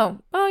like, oh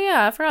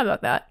yeah, I forgot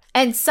about that.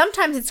 And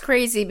sometimes it's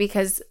crazy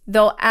because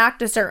they'll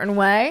act a certain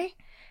way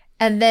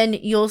and then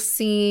you'll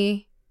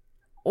see,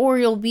 or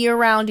you'll be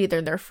around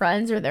either their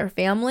friends or their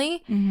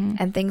family,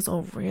 and things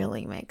will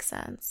really make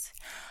sense.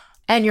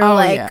 And you're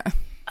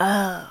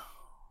oh,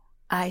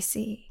 I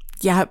see.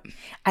 Yep.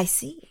 I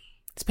see.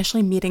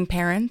 Especially meeting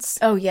parents.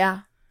 Oh,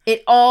 yeah.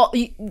 It'll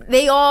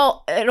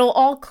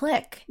all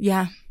click.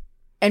 Yeah.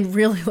 And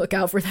really look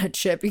out for that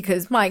shit,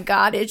 because my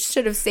God, it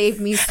should have saved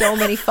me so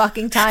many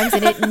fucking times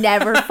and it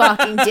never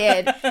fucking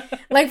did.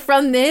 Like,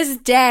 from this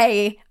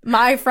day,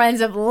 my friends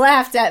have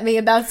laughed at me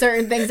about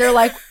certain things. They're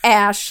like,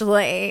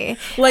 Ashley.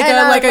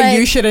 Like a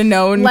you should have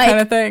known kind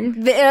of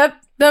thing.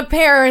 The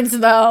parents,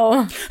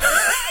 though.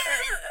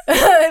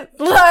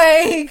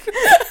 Like,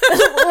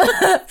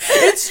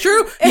 it's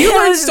true. You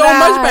learn so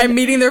much by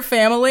meeting their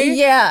family.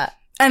 Yeah.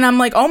 And I'm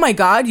like, oh my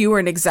God, you were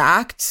an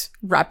exact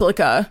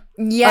replica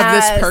of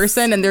this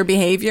person and their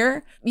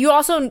behavior. You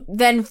also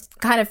then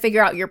kind of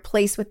figure out your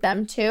place with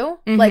them too.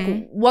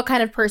 Like, what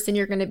kind of person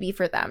you're going to be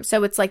for them.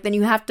 So it's like, then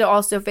you have to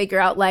also figure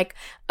out like,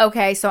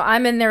 okay, so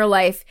I'm in their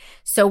life.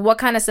 So what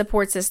kind of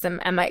support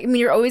system am I? I mean,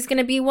 you're always going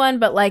to be one,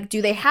 but like,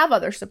 do they have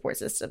other support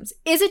systems?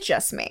 Is it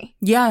just me?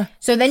 Yeah.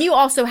 So then you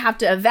also have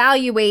to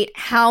evaluate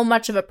how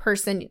much of a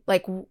person,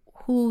 like,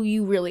 who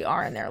you really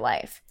are in their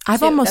life.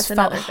 I've almost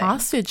felt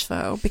hostage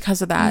though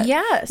because of that.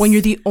 Yes. When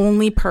you're the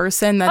only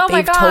person that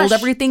they've told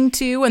everything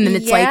to, and then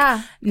it's like,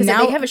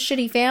 now if they have a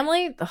shitty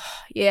family,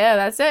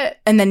 that's it.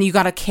 And then you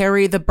got to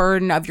carry the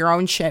burden of your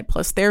own shit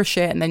plus their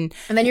shit, and then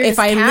you're if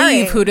I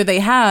leave, who do they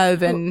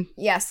have? And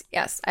yes,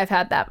 I've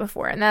had that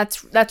before, and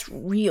that's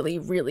really,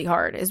 really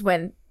hard. Is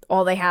when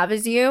all they have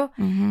is you.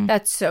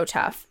 That's so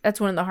tough. That's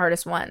one of the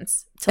hardest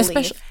ones to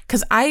especially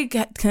because I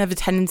can have a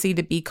tendency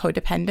to be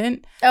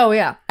codependent. Oh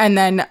yeah. And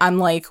then I'm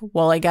like,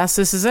 well, I guess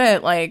this is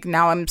it. Like,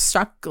 now I'm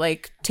stuck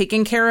like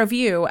taking care of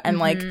you, and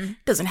like it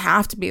doesn't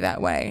have to be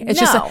that way. It's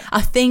just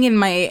a thing in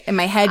my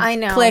head. I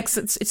know. Clicks,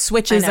 it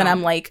switches, and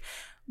I'm like,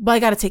 well, I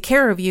got to take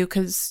care of you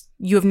because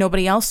you have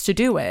nobody else to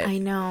do it. I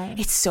know.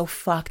 It's so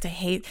fucked. I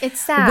hate.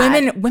 It's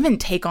sad. Women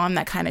take on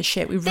that kind of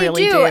shit. They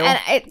really do. And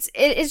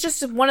it's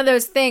just one of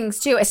those things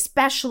too,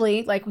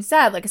 especially like we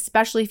said, like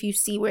especially if you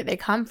see where they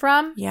come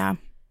from. Yeah.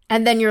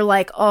 And then you're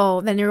like,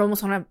 oh, then you're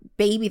almost want to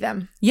baby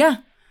them. Yeah.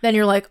 Then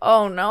you're like,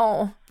 oh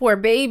no, poor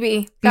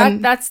baby.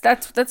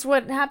 That's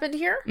what happened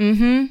here.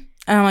 And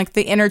like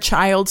the inner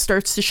child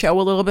starts to show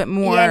a little bit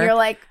more. Yeah, and you're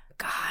like,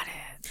 got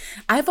it.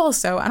 I've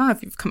also, I don't know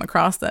if you've come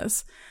across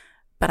this,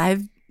 but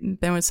I've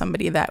been with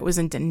somebody that was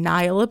in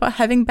denial about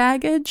having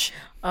baggage.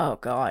 Oh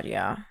God,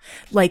 yeah.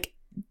 Like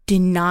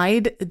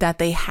denied that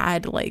they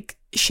had like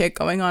shit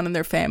going on in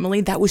their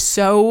family. That was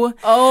so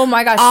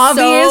my gosh,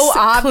 obvious, so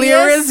obvious,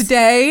 clear as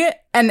day.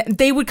 And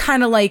they would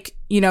kind of like,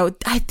 you know,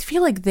 I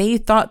feel like they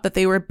thought that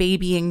they were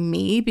babying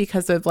me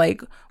because of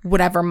like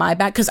whatever my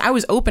back, because I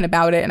was open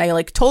about it and I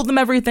like told them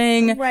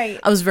everything. Right.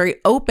 I was very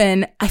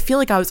open. I feel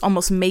like I was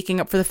almost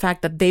making up for the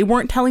fact that they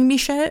weren't telling me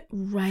shit.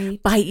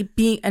 Right. By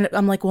being, and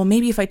I'm like, well,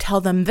 maybe if I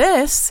tell them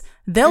this,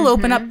 they'll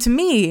open up to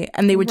me.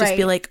 And they would just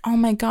be like, oh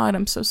my God,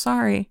 I'm so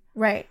sorry.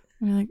 Right.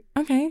 And you're like,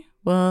 okay,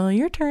 well,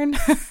 your turn.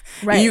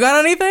 Right. You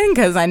got anything?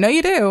 Because I know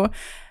you do.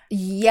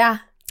 Yeah.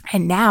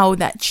 And now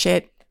that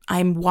shit,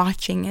 I'm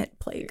watching it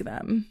plague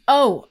them.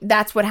 Oh,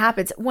 that's what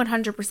happens.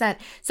 100%.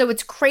 So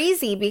it's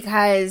crazy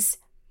because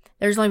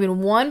there's only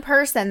been one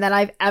person that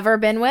I've ever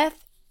been with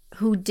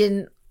who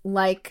didn't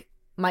like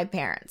my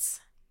parents.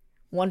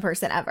 One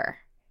person ever.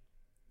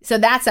 So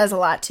that says a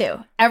lot too.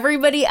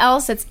 Everybody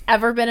else that's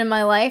ever been in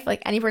my life,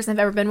 like any person I've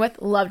ever been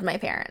with, loved my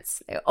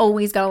parents. They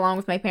always got along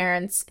with my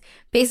parents.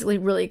 Basically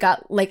really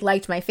got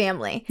liked my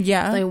family.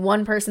 Yeah. There's only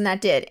one person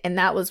that did. And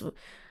that was,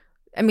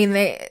 I mean,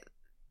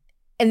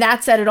 And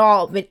that said it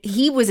all, but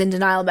he was in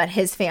denial about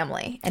his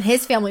family, and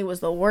his family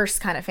was the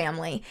worst kind of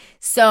family.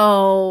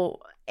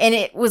 So, and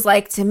it was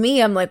like, to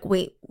me, I'm like,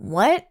 wait,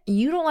 what?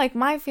 You don't like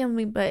my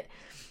family, but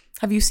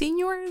have you seen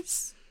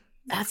yours?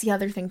 That's the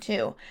other thing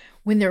too.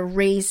 When they're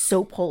raised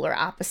so polar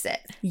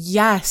opposite.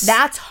 Yes.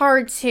 That's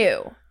hard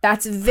too.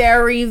 That's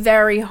very,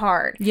 very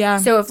hard. Yeah.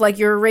 So if like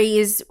you're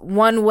raised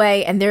one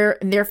way and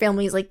their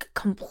family is like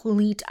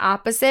complete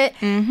opposite,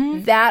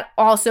 that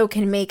also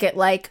can make it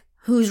like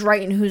who's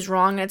right and who's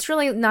wrong. And it's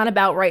really not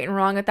about right and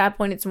wrong at that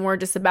point. It's more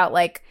just about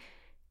like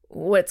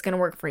what's going to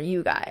work for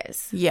you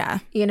guys. Yeah.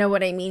 You know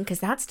what I mean? Because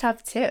that's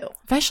tough too.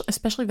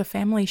 Especially the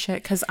family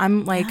shit. Because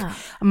I'm like,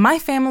 my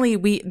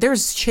family,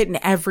 there's shit in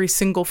every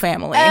single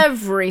family.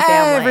 Every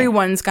family.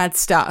 Everyone's got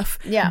stuff.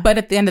 Yeah. But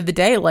at the end of the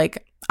day,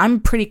 like, I'm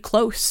pretty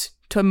close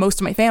to most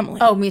of my family.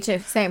 Oh, me too.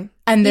 Same.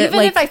 And even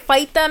like, if I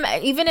fight them,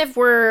 even if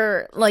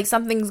we're like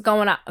something's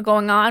going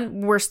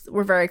on,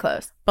 we're very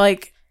close.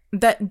 Like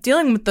that,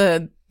 dealing with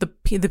the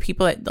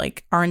people that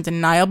like are in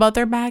denial about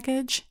their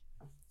baggage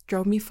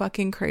drove me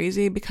fucking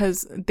crazy,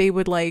 because they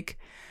would like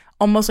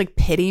almost like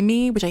pity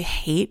me, which I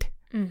hate.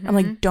 I'm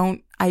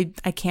like,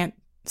 I can't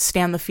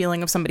stand the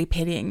feeling of somebody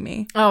pitying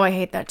me. Oh, I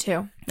hate that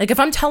too. Like if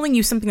I'm telling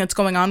you something that's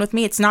going on with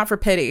me, it's not for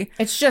pity.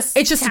 It's just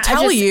to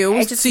tell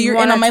you so you're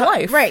in on my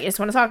life. Right. I just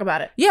want to talk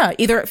about it. Yeah.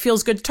 Either it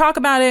feels good to talk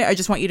about it. I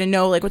just want you to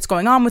know like what's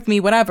going on with me,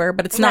 whatever.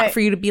 But it's not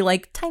for you to be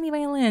like tiny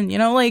violin, you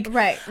know, like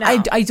right.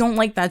 No. I don't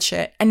like that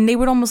shit. And they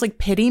would almost like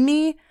pity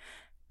me.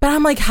 But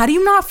I'm like, how do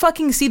you not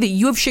fucking see that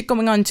you have shit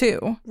going on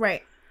too?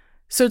 Right.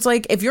 So it's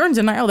like, if you're in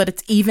denial that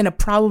it's even a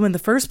problem in the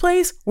first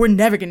place, we're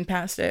never getting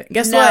past it.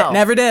 Guess what?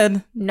 Never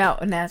did. No,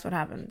 and that's what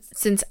happens.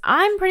 Since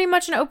I'm pretty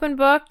much an open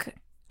book,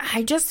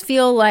 I just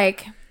feel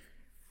like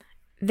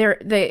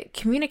the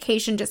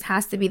communication just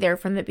has to be there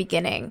from the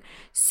beginning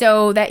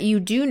so that you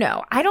do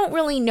know. I don't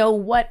really know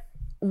what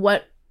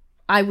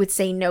I would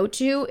say no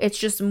to. It's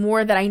just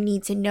more that I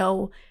need to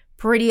know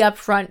pretty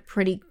upfront,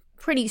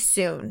 pretty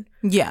soon.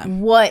 Yeah.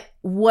 What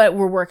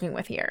we're working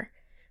with here.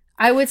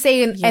 I would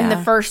say in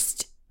the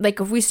first, like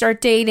if we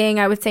start dating,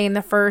 I would say in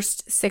the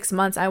first 6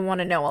 months, I want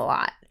to know a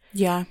lot.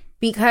 Yeah.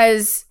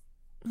 Because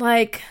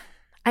like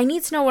I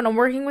need to know what I'm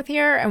working with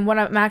here and what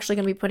I'm actually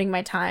going to be putting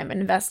my time and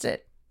invest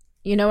it.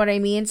 You know what I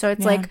mean? So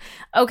it's like,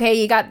 okay,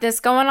 you got this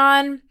going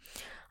on.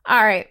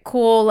 All right,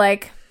 cool.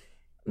 Like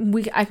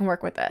I can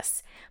work with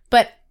this,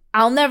 but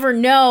I'll never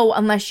know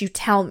unless you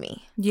tell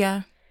me.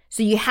 Yeah.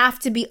 So you have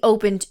to be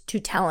open to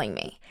telling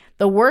me.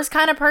 The worst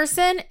kind of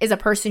person is a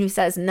person who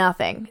says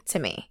nothing to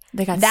me.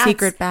 They got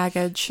secret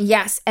baggage.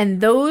 Yes.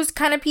 And those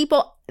kind of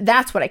people,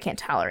 that's what I can't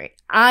tolerate.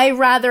 I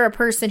rather a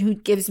person who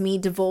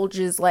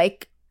divulges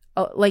like,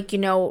 you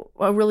know,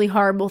 a really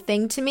horrible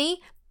thing to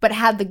me, but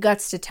had the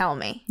guts to tell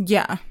me.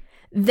 Yeah.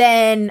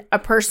 Than a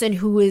person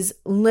who is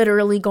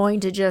literally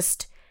going to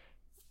just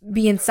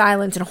be in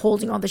silence and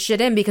holding all the shit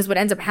in, because what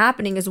ends up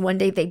happening is one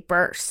day they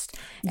burst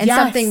and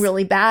something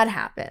really bad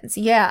happens.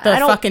 Yeah. The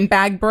fucking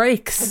bag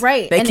breaks.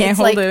 Right. They can't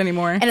hold it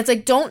anymore. And it's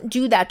like, don't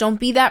do that.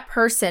 Don't be that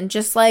person.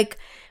 Just like,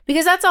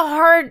 because that's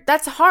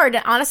hard.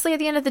 And honestly, at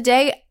the end of the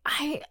day,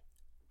 I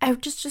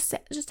just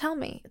tell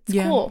me. It's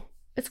cool.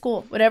 It's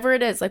cool. Whatever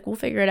it is, like we'll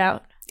figure it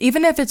out.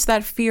 Even if it's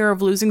that fear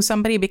of losing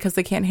somebody because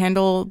they can't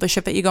handle the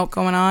shit that you got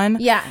going on.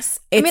 Yes.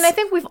 I mean, I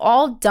think we've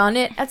all done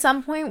it at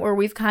some point where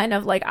we've kind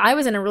of like, I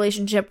was in a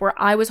relationship where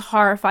I was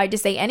horrified to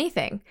say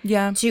anything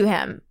to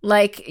him.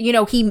 Like, you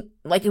know,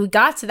 we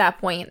got to that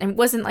point, and it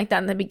wasn't like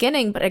that in the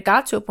beginning, but it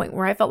got to a point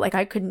where I felt like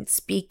I couldn't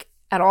speak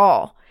at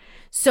all.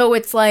 So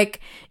it's like,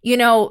 you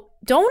know,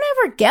 don't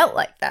ever get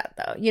like that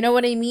though. You know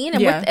what I mean?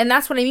 And and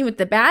that's what I mean with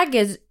the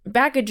baggage.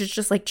 Baggage is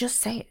just like,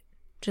 just say it.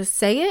 Just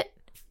say it.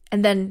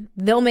 And then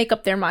they'll make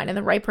up their mind, and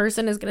the right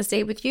person is going to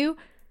stay with you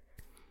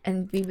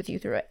and be with you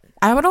through it.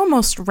 I would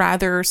almost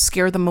rather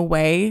scare them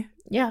away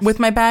with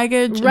my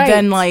baggage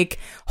than like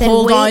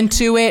hold on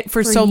to it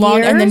for so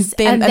long, and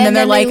then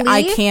they're like,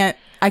 I can't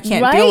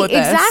deal with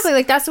this. Exactly.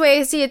 Like that's the way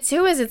I see it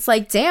too. Is it's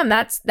like, damn,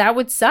 that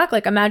would suck.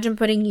 Like imagine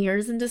putting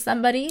years into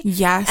somebody.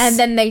 Yes. And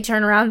then they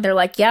turn around, they're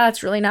like, yeah,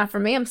 it's really not for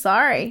me. I'm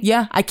sorry.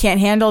 Yeah, I can't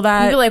handle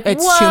that. You'd be like,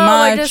 it's whoa, too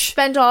much. I just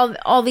spent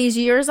all these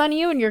years on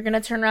you, and you're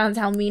gonna turn around and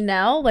tell me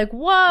no? Like,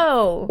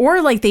 whoa.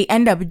 Or like they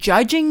end up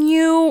judging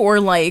you, or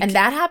like, and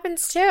that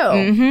happens too.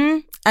 Mm-hmm.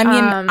 I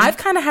mean, I've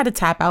kind of had to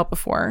tap out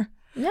before.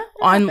 Yeah,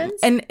 happens.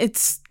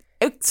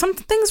 And some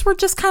things were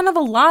just kind of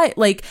a lot,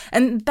 like,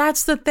 and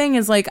that's the thing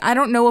is like, I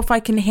don't know if I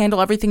can handle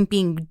everything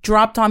being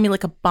dropped on me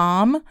like a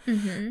bomb.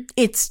 Mm-hmm.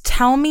 It's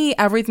tell me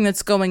everything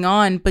that's going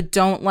on, but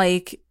don't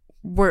like,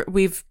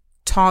 we've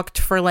talked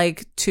for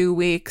like 2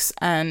 weeks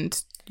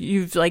and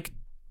you've like,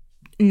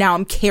 now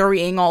I'm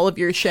carrying all of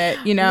your shit,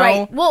 you know?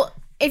 Right. Well,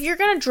 if you're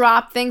going to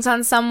drop things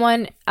on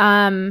someone,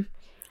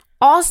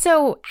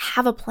 also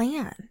have a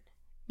plan.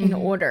 In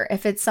order,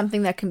 if it's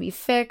something that can be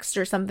fixed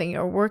or something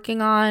you're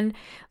working on,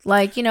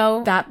 like, you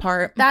know, that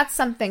part, that's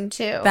something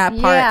too. That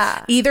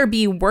part, either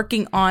be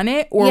working on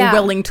it or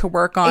willing to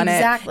work on it.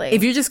 Exactly.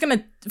 If you're just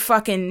gonna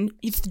fucking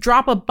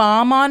drop a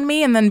bomb on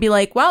me and then be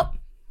like, well,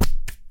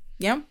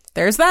 yeah,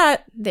 there's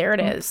that. There it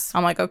is.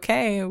 I'm like,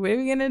 okay, what are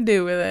we gonna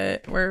do with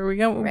it? Where are we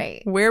going?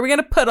 Right. Where are we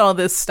gonna put all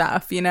this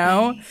stuff? You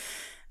know. Right.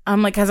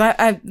 I'm like, cause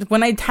I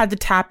when I had to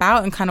tap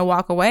out and kind of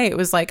walk away, it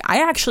was like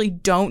I actually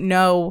don't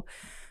know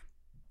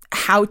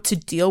how to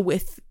deal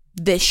with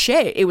this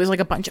shit. It was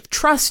like a bunch of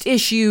trust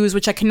issues,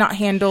 which I cannot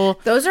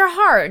handle. Those are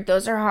hard.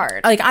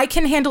 Like, I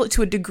can handle it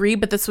to a degree,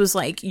 but this was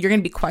like, you're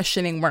going to be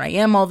questioning where I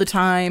am all the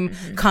time,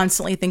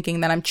 constantly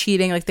thinking that I'm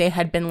cheating. Like, they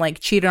had been like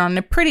cheated on in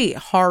a pretty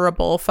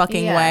horrible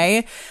fucking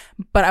way.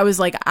 But I was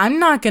like, I'm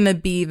not going to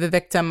be the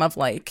victim of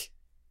like,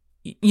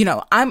 you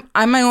know, I'm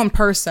my own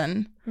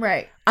person.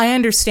 Right. I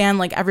understand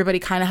like everybody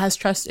kind of has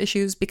trust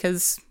issues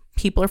because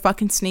people are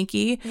fucking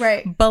sneaky.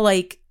 Right. But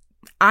like,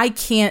 I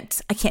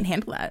can't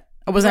handle that.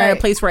 I wasn't at a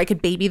place where I could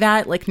baby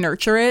that, like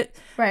nurture it.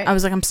 Right. I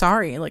was like, I'm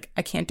sorry. Like,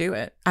 I can't do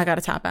it. I got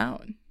to tap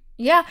out.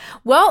 Yeah.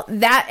 Well,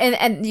 that,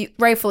 and you,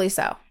 rightfully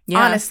so,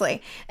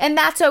 honestly. And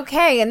that's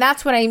okay. And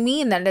that's what I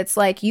mean, that it's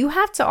like, you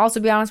have to also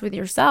be honest with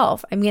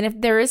yourself. I mean, if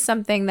there is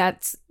something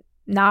that's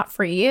not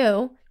for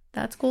you,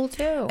 that's cool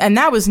too. And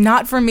that was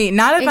not for me.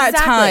 Not at that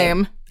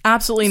time.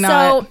 Absolutely not.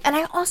 So, and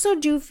I also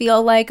do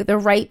feel like the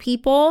right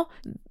people,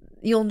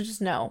 you'll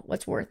just know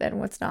what's worth it and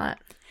what's not.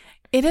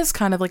 It is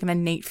kind of like an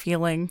innate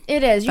feeling.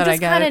 It is. You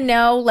just kind of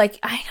know, like,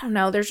 I don't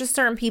know. There's just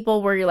certain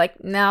people where you're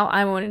like, no,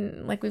 I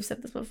wouldn't, like we've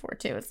said this before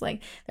too. It's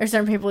like, there's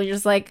certain people you're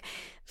just like,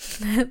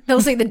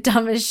 they'll say the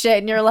dumbest shit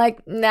and you're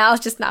like, no,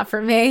 it's just not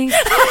for me.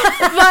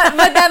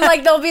 but then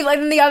like, they'll be like,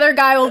 and the other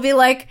guy will be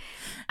like,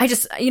 I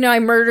just, you know, I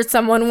murdered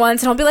someone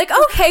once, and I'll be like,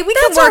 okay, we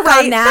can work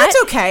on that.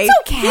 That's okay. It's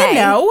okay. You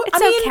know, it's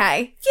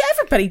okay. Yeah,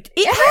 everybody,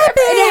 it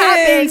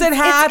happens.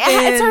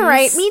 It's all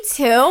right. Me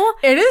too.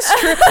 It is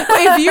true.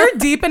 If you're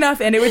deep enough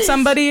in it with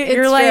somebody,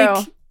 you're like,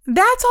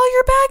 that's all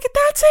you're back.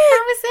 That's it.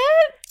 That was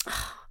it.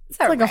 It's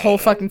like a whole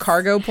fucking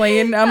cargo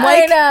plane. I'm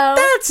like,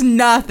 that's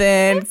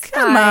nothing. It's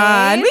Come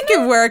on, we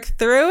can work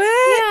through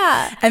it.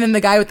 Yeah. And then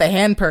the guy with the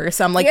hand purse,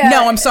 I'm like,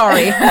 no, I'm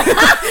sorry.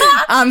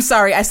 I'm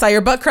sorry. I saw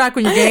your butt crack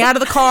when you're getting out of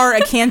the car.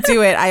 I can't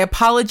do it. I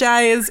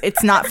apologize.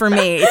 It's not for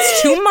me.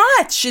 It's too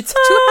much. It's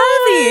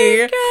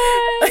too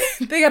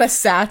heavy. They got a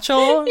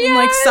satchel. I'm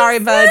like, sorry,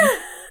 bud.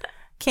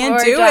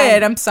 Can't do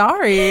it. I'm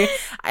sorry.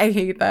 I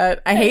hate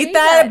that. I hate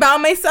that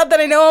about myself,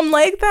 that I know I'm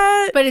like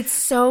that. But it's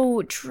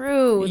so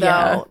true, though.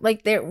 Yeah.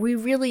 Like, we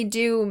really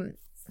do.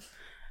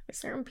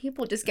 Certain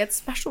people just get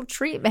special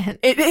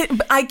treatment.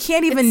 I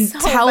can't even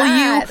tell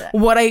you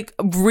what I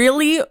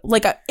really,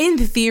 like, in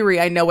theory,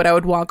 I know what I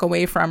would walk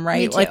away from,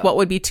 right? Like, what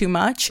would be too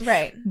much?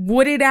 Right.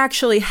 Would it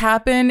actually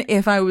happen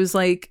if I was,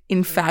 like,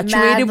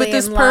 infatuated with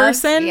this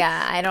person?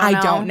 Yeah, I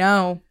don't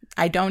know.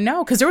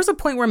 Because there was a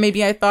point where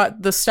maybe I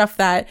thought the stuff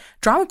that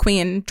Drama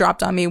Queen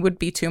dropped on me would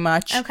be too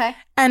much. Okay.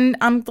 And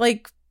I'm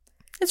like,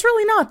 it's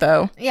really not,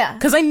 though. Yeah.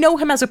 Because I know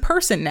him as a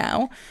person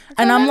now.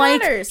 And I'm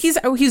like,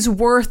 he's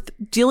worth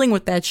dealing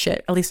with that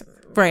shit, at least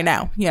right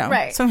now. You know,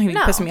 right. Sometimes he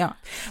pisses me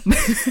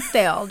off.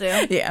 They all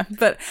do. Yeah.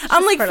 But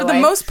I'm like, for the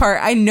most part,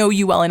 I know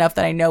you well enough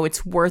that I know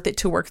it's worth it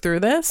to work through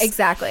this.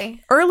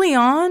 Exactly. Early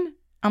on,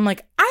 I'm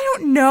like, I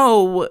don't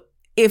know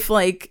if,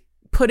 like,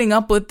 putting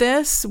up with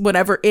this,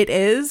 whatever it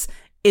is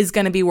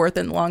going to be worth it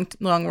in the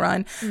long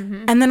run.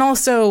 Mm-hmm. And then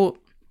also,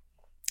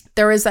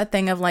 there is that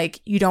thing of like,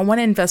 you don't want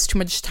to invest too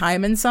much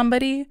time in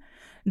somebody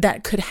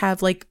that could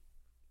have, like,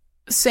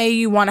 say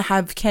you want to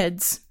have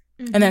kids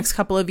in the next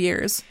couple of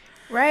years.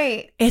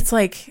 Right. It's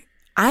like,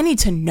 I need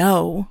to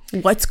know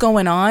what's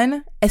going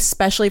on,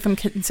 especially if I'm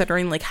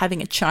considering like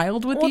having a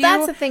child with you. Well,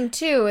 that's the thing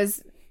too,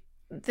 is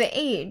the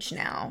age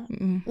now.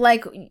 Mm-hmm.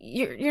 Like,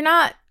 you're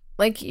not,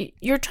 like,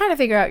 you're trying to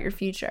figure out your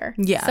future.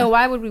 Yeah. So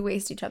why would we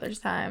waste each other's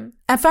time?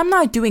 If I'm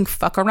not doing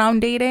fuck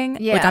around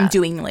dating, like I'm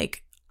doing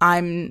like,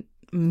 I'm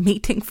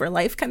mating for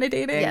life kind of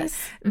dating, yes.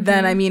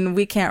 Then I mean,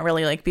 we can't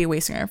really like be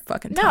wasting our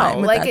fucking time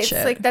with like that it's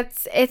shit. Like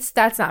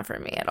that's not for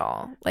me at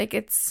all. Like,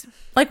 it's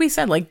like we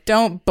said, like,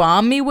 don't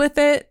bomb me with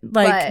it,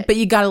 like, but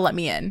you gotta let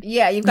me in.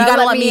 Yeah, you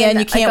gotta let me in.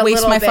 You can't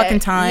waste my fucking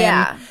time.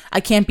 Yeah.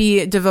 I can't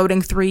be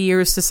devoting 3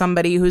 years to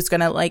somebody who's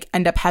gonna like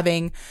end up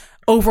having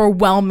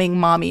overwhelming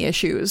mommy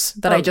issues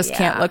that I just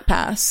can't look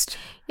past.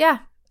 Yeah,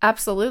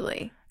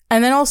 absolutely.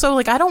 And then also,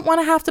 like, I don't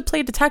want to have to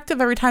play detective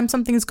every time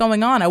something's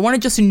going on. I want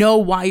to just know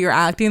why you're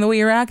acting the way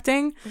you're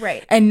acting.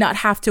 Right. And not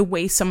have to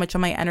waste so much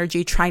of my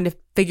energy trying to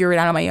figure it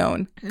out on my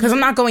own. Because I'm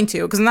not going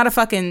to. Because I'm not a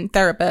fucking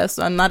therapist.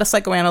 I'm not a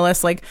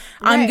psychoanalyst. Like,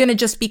 I'm going to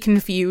just be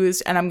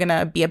confused and I'm going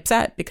to be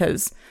upset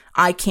because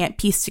I can't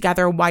piece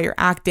together why you're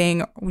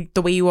acting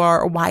the way you are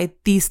or why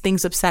these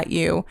things upset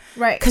you.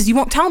 Right. Because you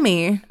won't tell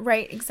me.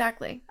 Right,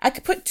 exactly. I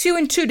could put 2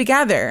 and 2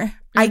 together.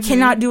 I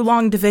cannot do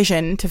long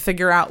division to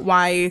figure out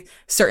why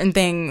certain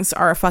things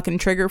are a fucking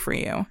trigger for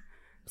you.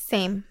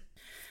 Same.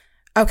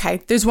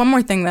 Okay, there's one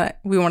more thing that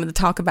we wanted to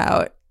talk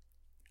about.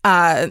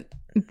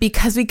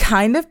 Because we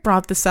kind of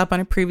brought this up on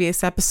a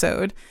previous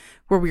episode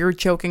where we were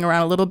joking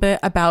around a little bit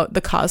about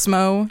the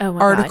Cosmo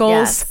articles. God,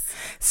 yes.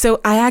 So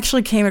I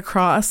actually came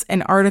across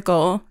an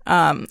article.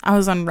 I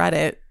was on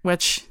Reddit,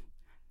 which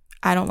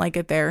I don't like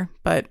it there,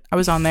 but I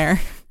was on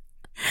there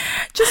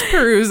just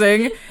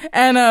perusing.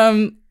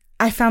 And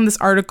I found this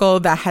article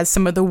that has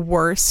some of the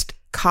worst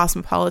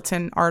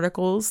Cosmopolitan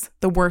articles,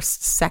 the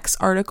worst sex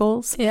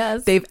articles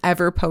they've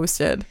ever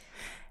posted.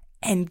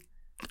 And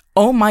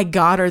oh my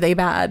God, are they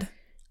bad.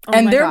 Oh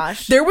and my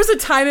gosh. There was a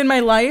time in my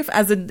life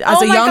as a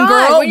young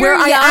girl where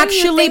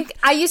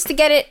I used to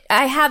get it.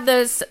 I had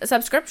the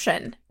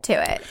subscription to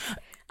it.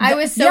 I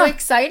was so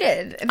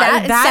excited.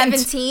 That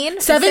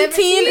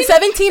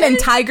 17 and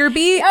Tiger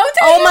Beat.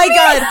 Oh my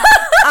God.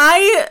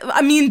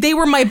 I mean, they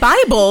were my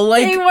Bible.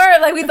 Like they were.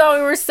 Like we thought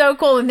we were so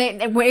cool, and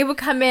when it would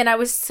come in, I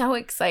was so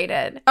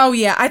excited. Oh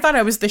yeah, I thought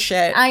I was the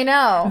shit. I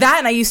know that,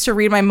 and I used to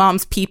read my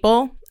mom's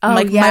People.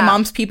 My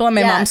mom's People and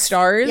my mom's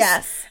Stars.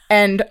 Yes.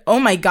 And oh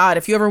my God,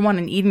 if you ever want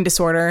an eating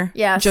disorder,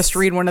 yes, just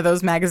read one of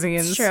those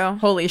magazines. It's true.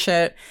 Holy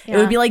shit. Yeah. It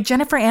would be like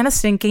Jennifer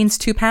Aniston gains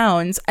 2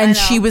 pounds and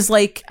she was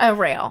like a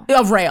rail,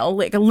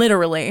 like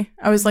literally.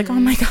 I was like, oh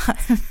my God.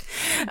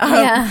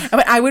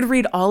 But I would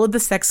read all of the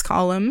sex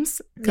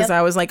columns because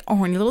I was like a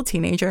horny little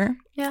teenager.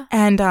 Yeah.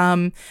 And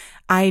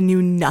I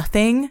knew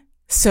nothing.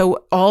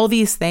 So all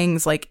these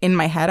things like in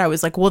my head, I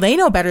was like, well, they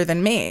know better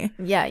than me.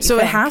 Yeah. So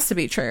it has to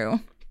be true.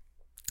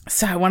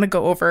 So I want to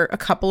go over a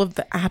couple of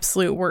the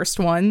absolute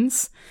worst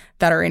ones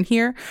that are in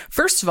here.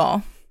 First of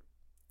all,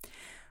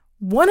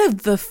 one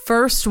of the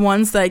first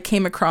ones that I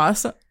came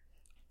across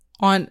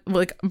on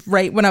like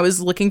right when I was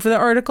looking for the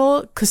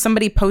article, because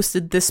somebody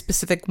posted this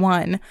specific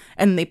one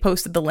and they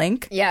posted the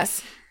link.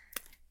 Yes.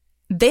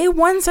 They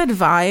once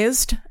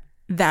advised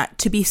that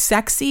to be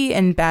sexy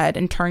in bed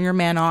and turn your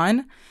man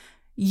on,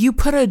 you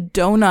put a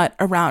donut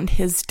around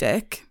his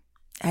dick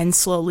and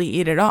slowly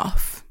eat it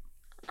off.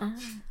 Oh.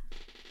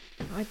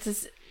 What's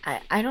this?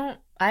 I don't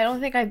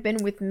think I've been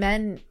with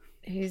men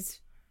whose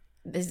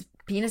his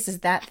penis is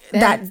that thin.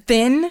 That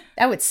thin?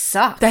 That would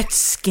suck. That's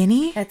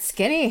skinny? That's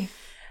skinny.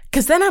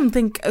 Because then I'm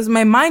thinking, as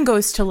my mind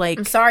goes to like,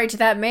 I'm sorry to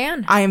that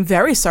man. I am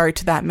very sorry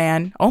to that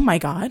man. Oh my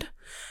God.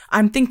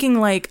 I'm thinking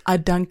like a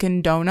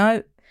Dunkin'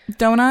 donut.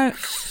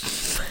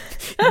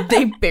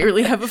 They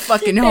barely have a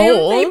fucking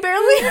hole. They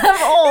barely have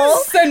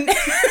holes. So who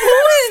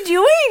is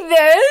doing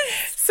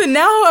this? So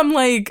now I'm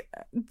like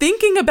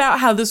thinking about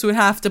how this would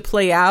have to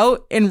play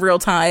out in real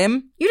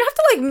time. You'd have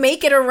to like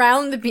make it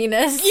around the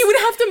penis. You would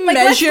have to like,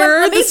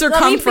 measure the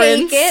circumference. Let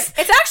me bake it.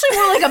 It's actually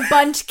more like a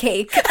bundt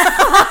cake.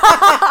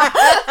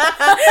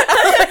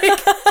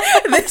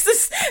 This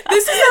is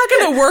not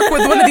gonna work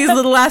with one of these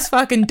little ass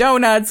fucking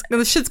donuts.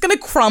 The shit's gonna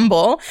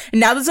crumble.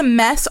 And now there's a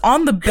mess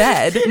on the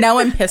bed. Now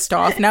I'm pissed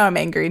off. Now I'm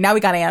angry. Now we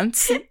got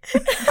ants.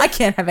 I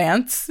can't have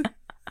ants.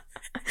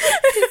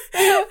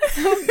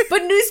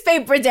 Put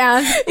newspaper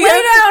down. Lay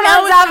down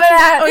on top of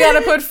that. We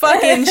gotta put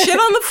fucking shit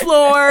on the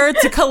floor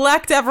to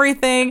collect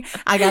everything.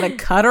 I gotta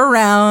cut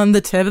around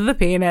the tip of the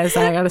penis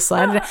and I gotta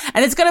slide it down.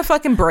 And it's gonna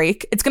fucking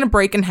break. It's gonna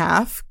break in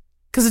half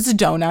because it's a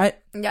donut.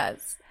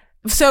 Yes.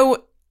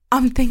 So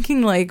I'm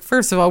thinking like,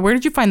 first of all, where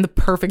did you find the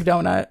perfect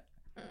donut?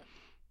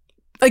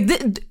 Like,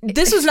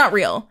 this is not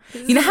real.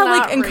 You know how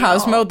like in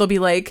Cosmo, they'll be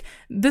like,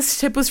 this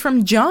tip was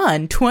from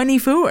John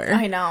 24.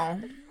 I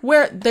know.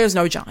 Where there's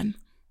no John.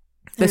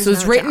 This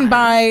was written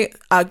by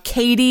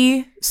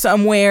Katie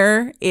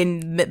somewhere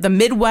in the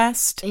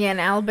Midwest. Yeah, in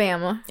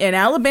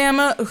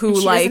Alabama. Who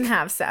she doesn't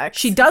have sex.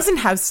 She doesn't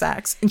have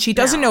sex, and she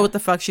doesn't know what the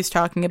fuck she's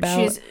talking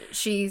about.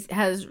 She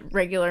has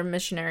regular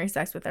missionary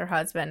sex with her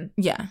husband.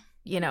 Yeah.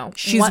 You know,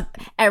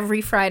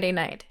 every Friday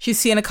night. She's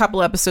seen a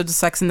couple episodes of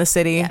Sex and the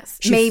City. Yes,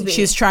 maybe.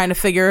 She's trying to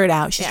figure it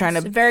out. She's trying to...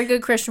 A very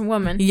good Christian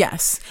woman.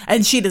 Yes.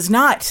 And she does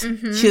not.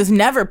 Mm-hmm. She has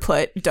never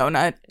put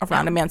donut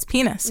around a man's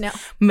penis. No.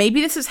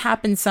 Maybe this has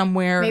happened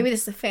somewhere. Maybe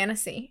this is a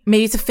fantasy.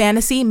 Maybe it's a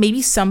fantasy.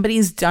 Maybe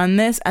somebody's done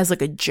this as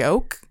like a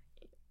joke.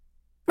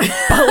 But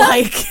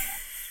like...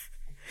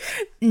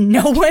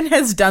 No one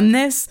has done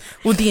this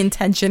with the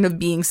intention of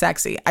being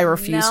sexy. I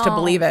refuse to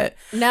believe it.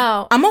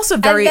 No. I'm also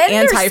very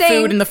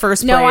anti-food in the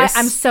first place. No,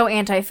 I'm so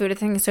anti-food. I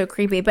think it's so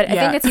creepy. But I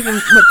think it's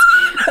even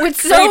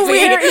what's so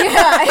weird.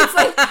 Yeah,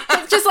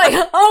 it's just like,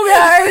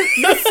 okay,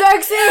 that's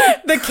sexy.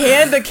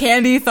 The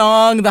candy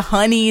thong, the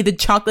honey, the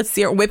chocolate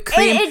syrup, whipped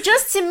cream. It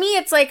just, to me,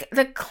 it's like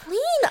the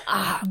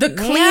cleanup.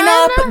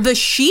 The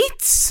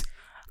sheets.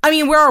 I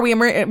mean, where are we?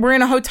 We're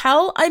in a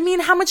hotel? I mean,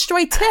 how much do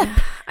I tip?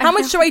 How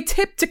much do I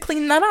tip to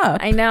clean that up?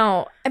 I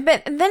know.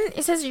 But then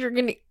it says you're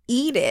going to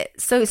eat it.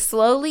 So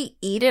slowly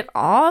eat it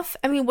off.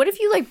 I mean, what if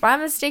you like by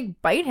mistake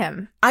bite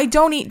him? I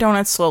don't eat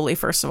donuts slowly,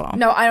 first of all.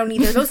 No, I don't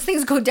either. Those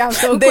things go down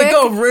so quick. They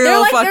go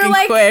real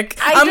fucking quick.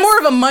 I'm more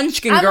of a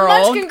munchkin girl.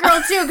 I'm a munchkin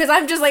girl too, because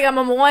I'm just like, I'm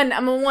a one.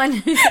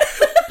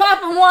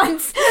 Pop them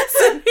once.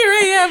 So here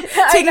I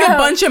am taking a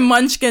bunch of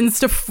munchkins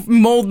to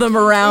mold them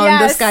around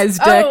this guy's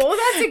dick.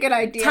 Oh, that's a good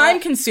idea. Time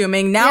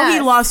consuming. Now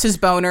he lost his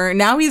boner.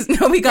 Now we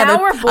got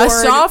a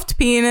soft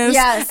penis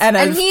and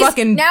a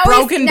fucking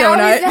broken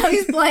donut. Now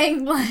he's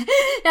playing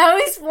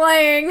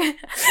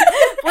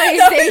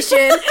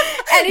PlayStation.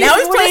 And now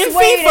he's playing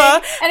FIFA.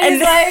 And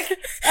he's like,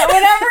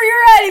 whenever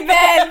you're ready,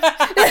 babe.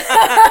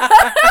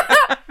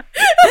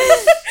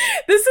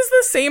 This is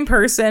the same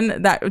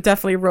person that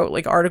definitely wrote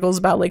like articles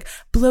about like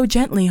blow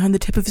gently on the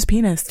tip of his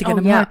penis to get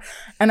him hard.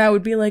 And I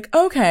would be like,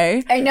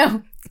 okay. I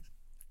know.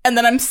 And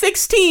then I'm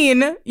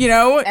 16, you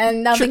know,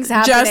 and nothing's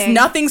happening. Just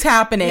nothing's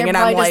happening, and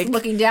I'm like, just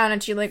looking down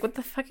at you, like, what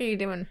the fuck are you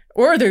doing?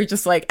 Or they're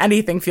just like,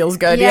 anything feels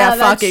good. Yeah,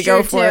 fuck it,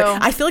 go for it.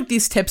 I feel like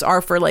these tips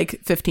are for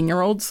like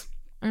 15-year-olds.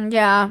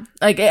 Yeah,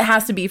 like it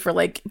has to be for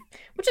like,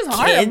 which is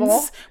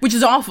horrible, which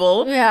is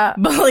awful. Yeah,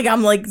 but like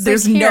I'm like,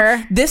 there's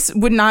no, this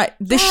would not,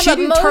 this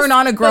shouldn't turn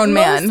on a grown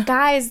man. Most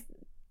guys,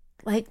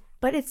 like,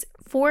 but it's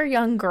for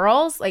young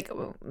girls, like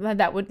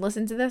that would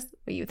listen to this.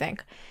 What do you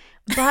think?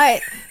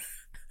 But.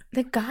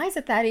 The guys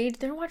at that age,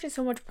 they're watching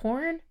so much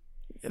porn.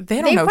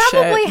 They don't know shit.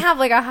 They probably have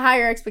like a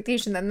higher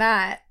expectation than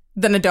that.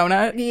 Than a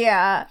donut?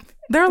 Yeah.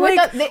 They're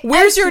like,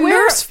 where's your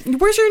nurse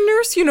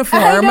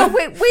uniform? I know,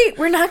 wait,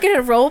 we're not going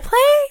to role play?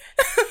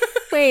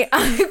 Wait,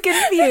 I'm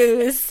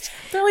confused.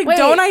 They're like,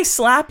 don't I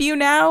slap you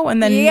now?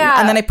 And then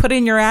I put it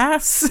in your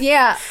ass?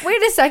 Yeah.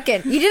 Wait a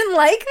second. You didn't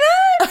like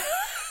that?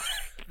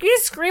 Can you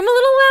scream a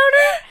little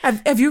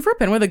louder? Have you ever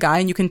been with a guy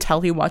and you can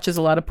tell he watches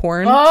a lot of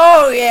porn?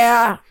 Oh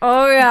yeah.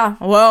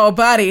 Whoa,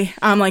 buddy!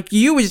 I'm like,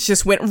 you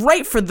just went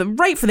right for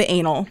the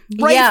anal,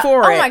 for it.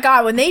 Oh my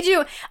god, when they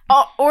do,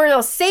 or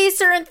they'll say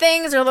certain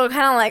things, or they'll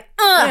kind of like,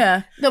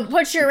 they'll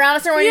put you around a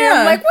certain way. Yeah.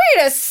 I'm like,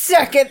 wait a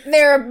second,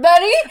 there,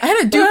 buddy. I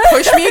had a dude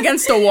push me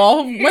against a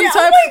wall one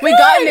time. We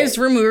got in his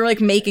room. We were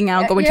like making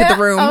out, going to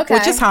the room,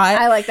 which is hot.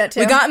 I like that too.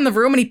 We got in the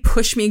room and he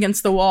pushed me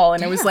against the wall,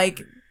 and it was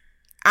like.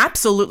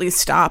 Absolutely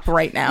stop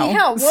right now.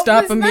 Yeah, what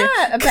stop was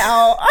that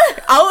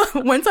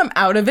about? Once I'm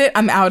out of it,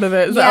 I'm out of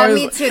it. So yeah,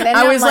 me too. Then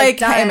I was like,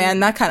 hey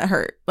man, that kind of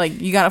hurt.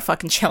 Like, you gotta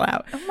fucking chill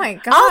out. Oh my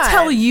god. I'll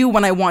tell you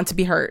when I want to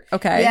be hurt,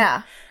 okay?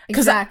 Yeah,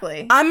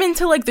 exactly. I'm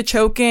into like the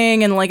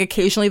choking and like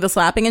occasionally the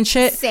slapping and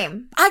shit.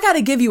 Same. I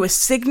gotta give you a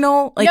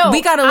signal. Like,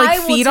 we gotta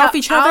like feed off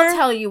each other. I'll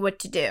tell you what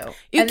to do.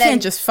 You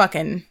can't just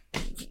fucking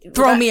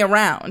throw me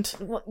around.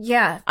 Well,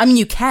 yeah. I mean,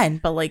 you can,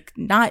 but like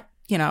not.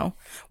 You know,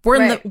 we're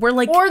like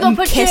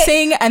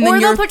kissing, and then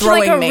they'll you're put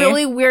throwing you like me. a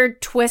really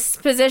weird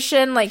twist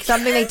position, like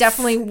something they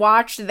definitely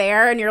watched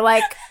there, and you're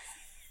like,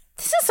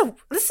 this doesn't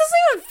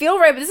even feel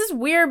right, but this is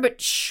weird, but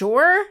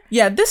sure.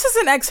 Yeah, this is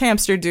an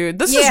ex-hamster, dude.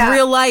 This is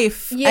real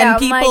life, and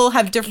people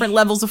have different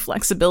levels of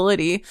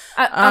flexibility.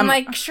 I'm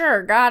like,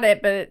 sure, got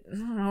it, but I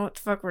don't know what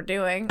the fuck we're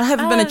doing. I have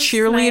been a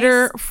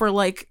cheerleader for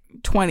like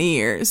 20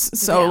 years,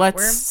 so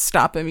let's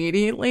stop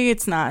immediately.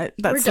 That's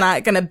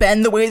not gonna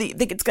bend the way that you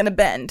think it's gonna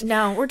bend.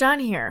 No, we're done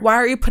here. Why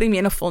are you putting me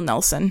in a full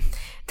Nelson?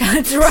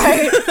 That's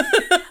right.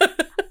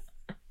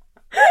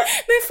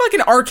 They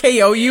fucking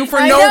RKO you for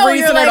no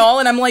reason at all,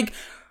 and I'm like,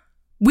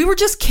 we were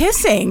just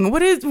kissing.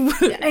 What is?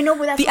 I know,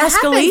 but that's the what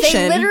escalation. Happens.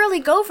 They literally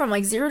go from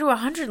like 0 to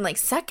 100 in like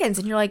seconds,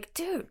 and you're like,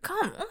 dude, come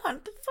on,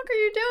 what the fuck are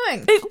you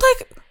doing?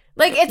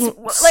 Like it's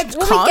like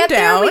when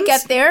we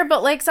get there,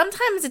 but like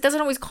sometimes it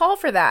doesn't always call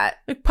for that.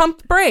 Like,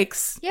 pump the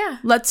brakes. Yeah.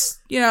 Let's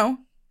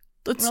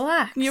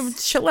relax. You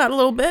chill out a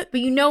little bit.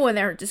 But when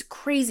they're just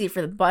crazy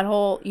for the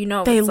butthole,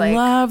 they it's like,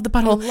 love the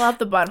butthole. They love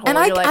the butthole. And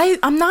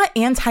I'm not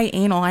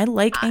anti-anal. I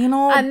like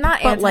anal. I'm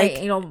not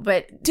anti-anal,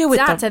 but do it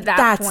not to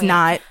that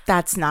point.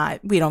 That's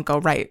not. We don't go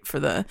right for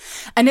the.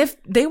 And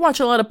if they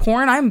watch a lot of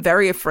porn, I'm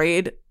very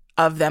afraid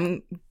of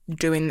them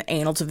doing the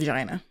anal to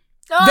vagina.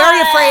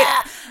 Very afraid.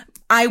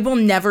 I will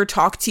never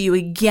talk to you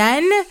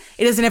again.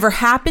 It has never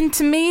happened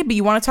to me, but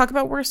you want to talk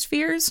about worst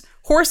fears?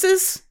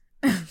 Horses?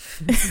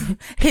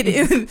 Hit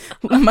in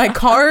my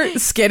car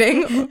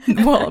skidding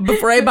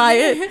before I buy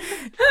it.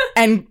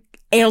 And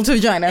anal to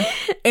vagina.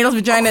 Anal to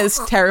vagina is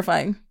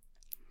terrifying.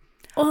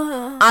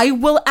 I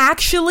will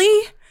actually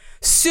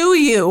sue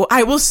you.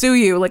 I will sue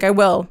you. Like, I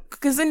will.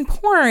 Because in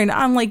porn,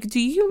 I'm like, do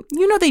you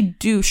know they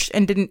douche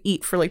and didn't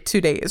eat for like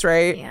 2 days,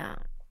 right? Yeah.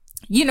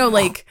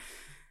 Like...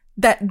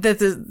 That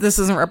this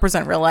doesn't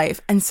represent real life.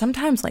 And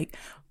sometimes like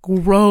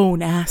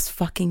grown ass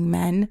fucking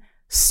men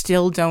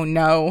still don't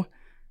know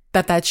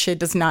that shit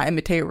does not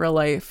imitate real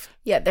life.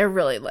 Yeah, they're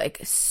really like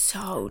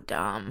so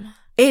dumb.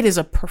 It is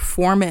a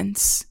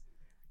performance.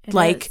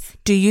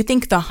 Do you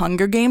think the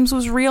Hunger Games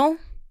was real?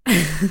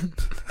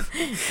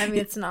 I mean,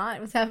 it's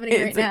not. What's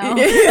happening right now?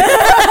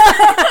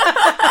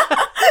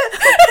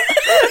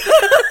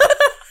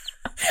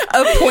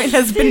 A point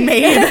has been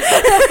made.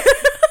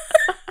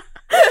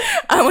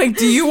 I'm like,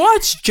 do you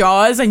watch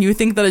Jaws and you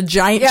think that a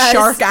giant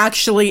shark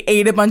actually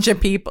ate a bunch of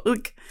people?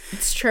 Like,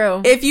 it's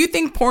true. If you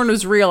think porn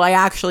is real, I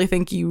actually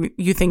think you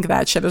think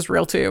that shit is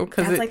real too.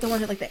 That's like the one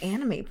that like the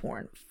anime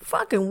porn.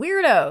 Fucking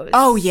weirdos.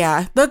 Oh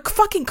yeah, the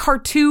fucking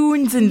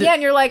cartoons and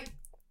and you're like,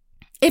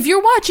 if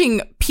you're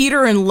watching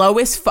Peter and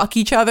Lois fuck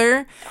each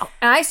other, and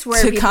I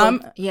swear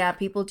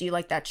people do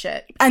like that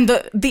shit. And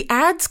the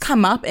ads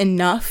come up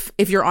enough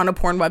if you're on a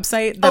porn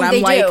website that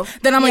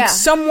I'm like,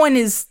 someone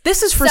is.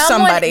 This is for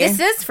somebody. This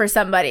is for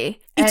somebody.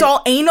 It's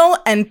all anal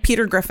and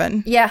Peter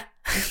Griffin. Yeah.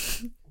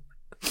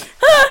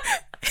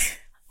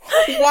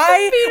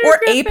 Why?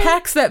 Or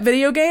Apex, that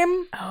video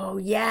game? Oh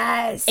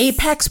yes.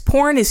 Apex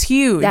porn is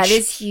huge. That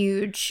is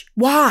huge.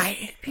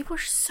 Why? People are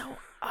so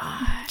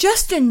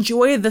just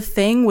enjoy the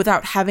thing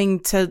without having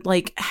to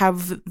like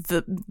have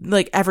the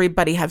like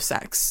everybody have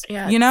sex.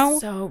 Yeah, you know?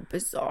 So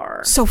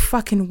bizarre. So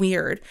fucking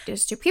weird.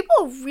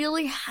 People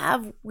really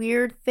have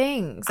weird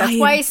things. That's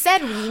why I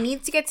said we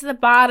need to get to the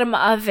bottom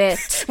of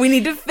it. We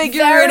need to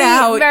figure it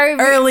out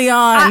early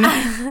on.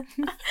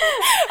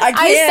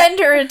 I sent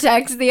her a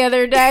text the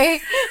other day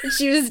and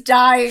she was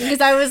dying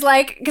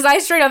because I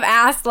straight up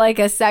asked like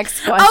a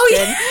sex question. Oh,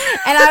 yeah.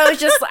 And I was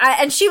just,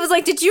 and she was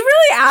like, "Did you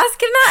really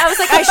ask him that?" I was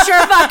like, "I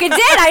sure fucking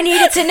did. I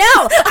needed to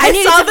know. I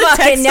needed saw to the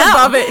fucking text know."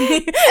 above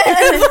it.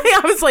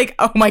 I was like,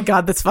 "Oh my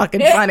God, that's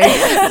fucking funny."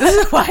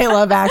 This is why I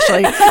love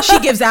Ashley. She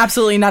gives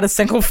absolutely not a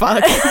single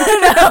fuck. No,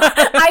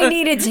 I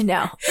needed to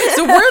know.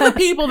 So we're the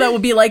people that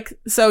would be like,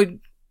 so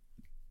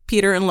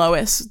Peter and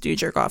Lois, do you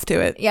jerk off to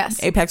it?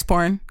 Yes. Apex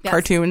porn, yes.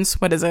 Cartoons.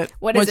 What is it?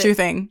 What's your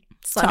thing?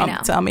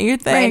 Tell me your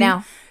thing. Right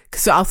now.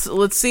 So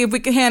let's see if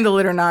we can handle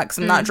it or not, because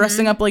I'm not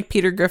dressing up like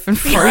Peter Griffin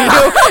for you.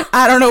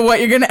 I don't know what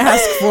you're going to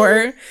ask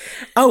for.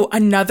 Oh,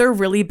 another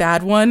really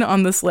bad one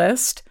on this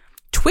list.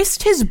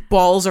 Twist his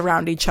balls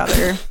around each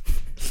other.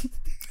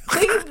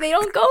 They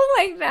don't go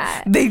like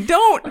that. They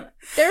don't.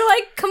 They're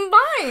like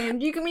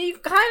combined. You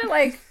kind of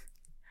like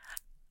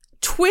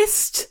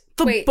twist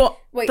the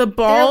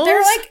balls.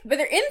 They're like, but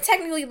they're in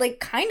technically like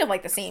kind of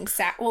like the same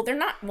sack. Well, they're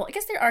not. Well, I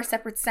guess they are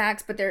separate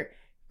sacks, but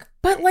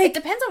like it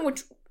depends on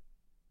which.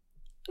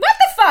 What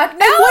the fuck?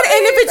 No,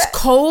 and if it's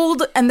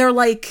cold and they're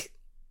like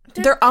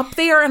they're up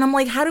there, and I'm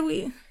like, how do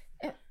we?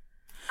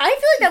 I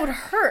feel like that would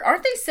hurt.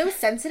 Aren't they so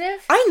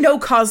sensitive? I know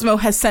Cosmo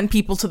has sent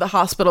people to the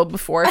hospital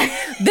before.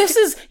 This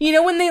is,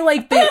 when they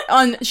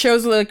on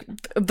shows like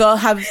they'll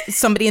have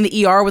somebody in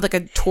the ER with like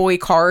a toy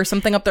car or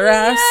something up their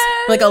ass,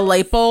 like a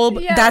light bulb.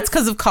 Yes. That's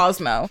because of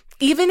Cosmo.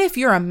 Even if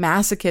you're a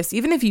masochist,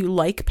 even if you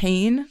like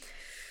pain,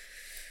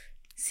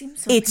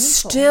 seems so it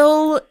painful.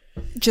 Still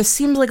just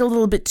seems like a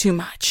little bit too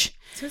much.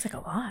 Seems like a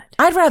lot.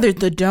 I'd rather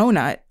the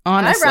donut,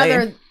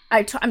 honestly.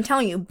 I'm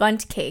telling you,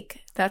 bunt cake.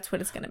 That's what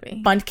it's going to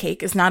be. Bunt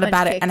cake is not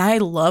about it. And I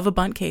love a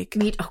bunt cake.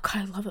 Oh, God,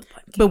 I love a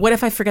bunt cake. But what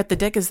if I forget the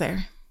dick is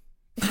there?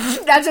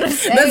 That's what I'm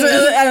saying.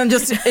 And I'm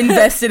just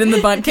invested in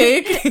the bunt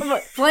cake.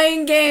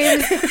 Playing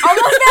games. Almost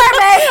there,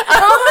 babe.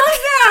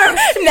 Almost there.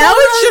 Now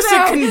it's just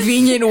a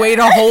convenient way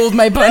to hold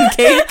my bunt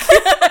cake.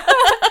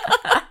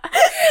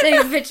 Take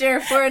a picture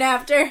before and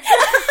after.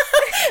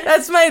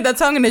 That's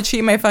how I'm gonna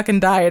cheat my fucking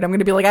diet. I'm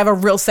gonna be like, I have a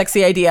real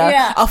sexy idea.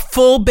 Yeah. A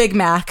full Big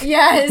Mac.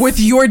 Yes. With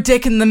your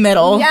dick in the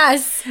middle.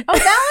 Yes. Oh,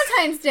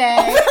 Valentine's Day.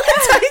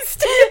 Valentine's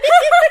Day.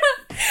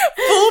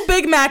 Full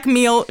Big Mac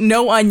meal,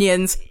 no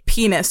onions,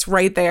 penis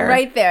right there.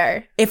 Right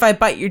there. If I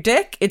bite your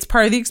dick, it's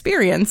part of the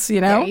experience,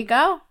 There you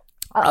go.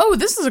 Oh,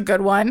 this is a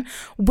good one.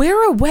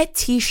 Wear a wet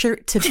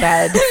t-shirt to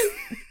bed.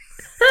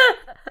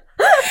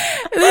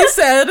 They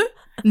said,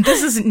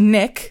 this is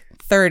Nick,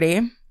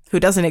 30, who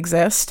doesn't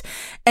exist.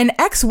 An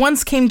ex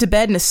once came to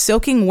bed in a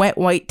soaking wet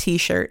white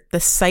t-shirt. The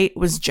sight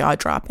was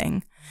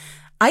jaw-dropping.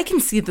 I can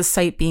see the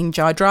sight being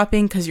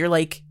jaw-dropping because you're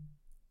like,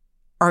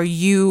 are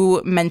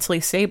you mentally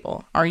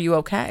stable? Are you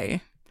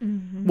okay?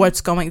 Mm-hmm.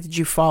 Did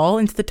you fall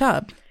into the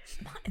tub?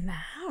 Not in the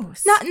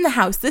house. Not in the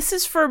house. This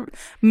is for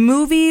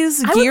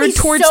movies geared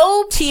towards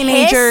so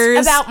teenagers.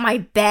 Pissed about my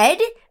bed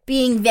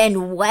being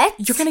then wet.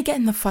 You're going to get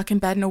in the fucking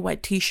bed in a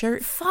wet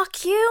t-shirt?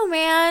 Fuck you,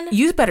 man.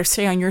 You better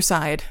stay on your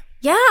side.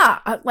 Yeah.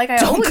 Like I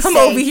Don't always come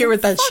say, over here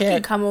with that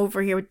shit. Come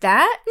over here with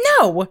that?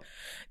 No.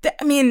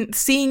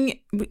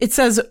 It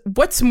says,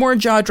 what's more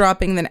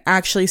jaw-dropping than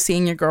actually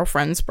seeing your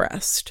girlfriend's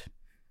breast?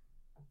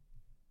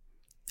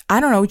 I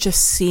don't know,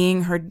 just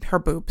seeing her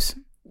boobs.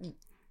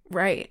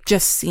 Right.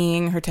 Just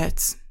seeing her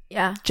tits.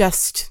 Yeah.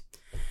 Just,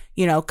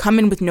 come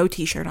in with no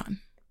t-shirt on.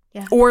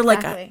 Yeah. Or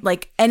exactly.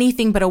 like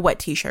anything but a wet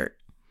t-shirt.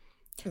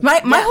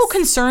 My whole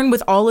concern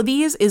with all of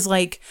these is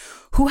like,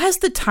 who has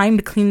the time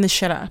to clean this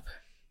shit up?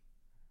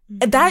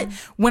 Mm-hmm. That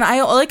when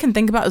all I can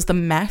think about is the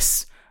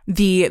mess,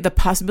 the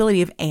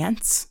possibility of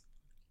ants,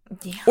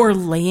 or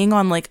laying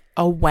on like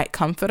a wet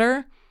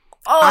comforter.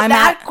 Oh,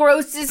 that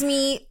grosses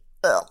me.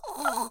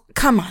 Ugh.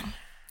 Come on,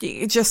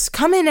 you just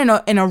come in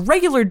a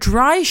regular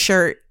dry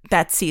shirt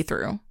that's see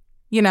through.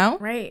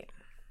 Right.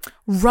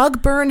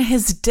 Rug burn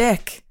his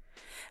dick.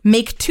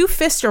 Make 2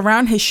 fists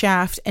around his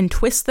shaft and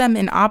twist them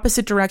in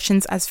opposite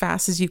directions as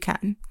fast as you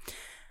can.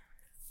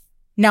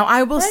 Now,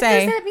 I will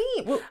say, what does that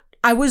mean? Well,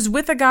 I was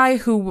with a guy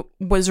who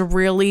was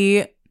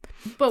really,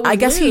 but I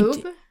guess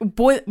lube,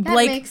 that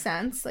makes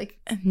sense. Like,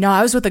 no,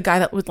 I was with a guy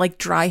that would like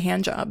dry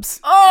hand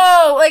jobs.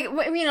 Oh, like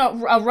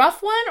a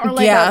rough one or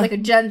like a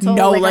gentle?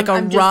 No, like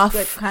I'm rough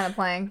just, kind of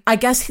playing. I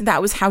guess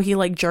that was how he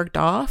like jerked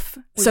off.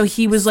 So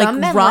he was like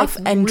rough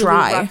and really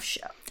dry. Rough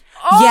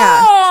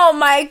Oh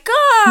my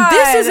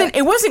God!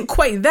 It wasn't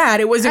quite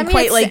that. It wasn't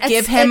quite like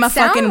give him a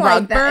fucking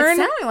rug burn. It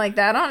sounded like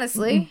that,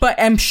 honestly. But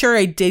I'm sure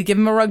I did give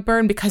him a rug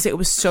burn because it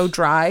was so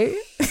dry.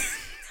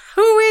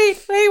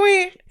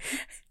 Wait.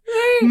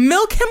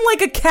 Milk him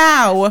like a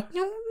cow.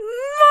 What?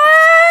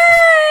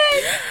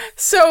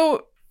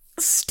 So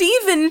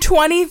Steven,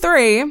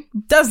 23,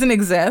 doesn't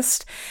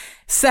exist,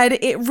 said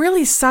it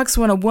really sucks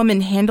when a woman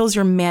handles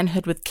your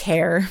manhood with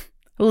care.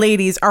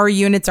 Ladies, our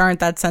units aren't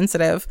that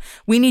sensitive.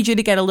 We need you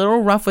to get a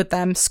little rough with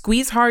them.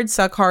 Squeeze hard,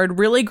 suck hard,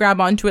 really grab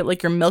onto it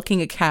like you're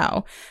milking a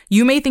cow.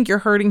 You may think you're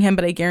hurting him,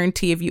 but I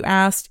guarantee if you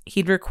asked,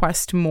 he'd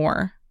request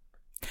more.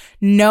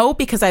 No,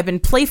 because I've been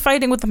play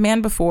fighting with a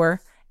man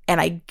before, and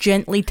I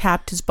gently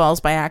tapped his balls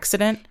by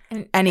accident,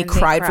 and he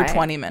cried for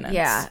 20 minutes.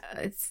 Yeah,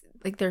 it's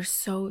like they're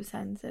so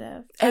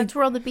sensitive. That's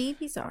where all the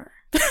babies are.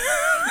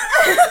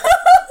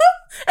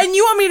 And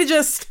you want me to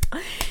just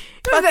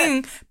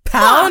fucking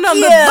pound on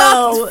the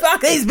butt?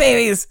 Fuck these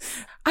babies.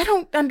 I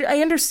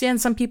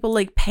understand some people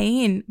like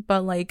pain,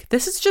 but like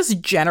this is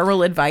just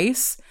general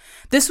advice.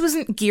 This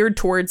wasn't geared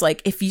towards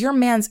like if your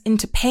man's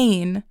into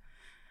pain.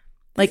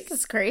 Like this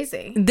is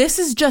crazy. This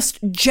is just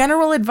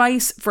general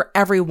advice for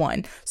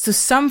everyone. So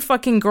some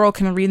fucking girl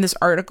can read this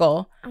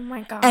article. Oh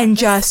my God. And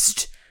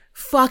just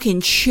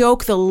fucking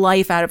choke the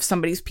life out of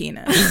somebody's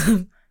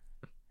penis.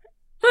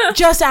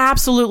 Just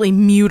absolutely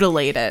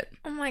mutilate it.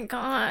 Oh my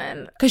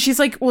God. Because she's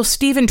like, well,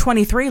 Steven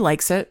 23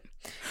 likes it.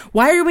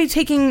 Why are we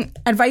taking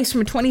advice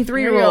from a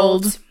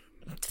 23-year-old?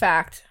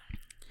 Fact.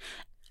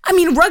 I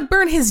mean, rug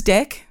burn his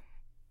dick.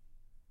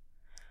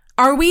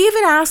 Are we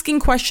even asking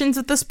questions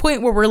at this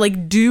point where we're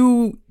like,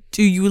 do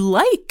you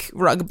like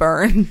rug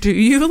burn? Do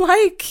you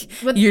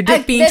like your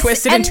dick being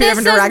twisted in two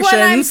different directions? This is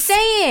what I'm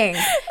saying.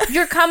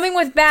 You're coming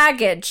with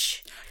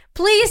baggage.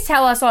 Please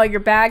tell us all your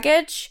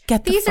baggage.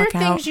 These are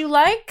things you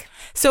like.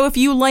 So if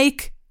you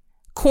like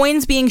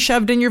coins being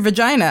shoved in your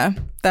vagina,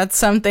 that's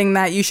something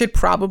that you should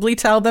probably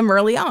tell them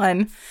early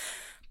on.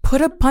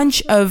 Put a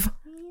bunch of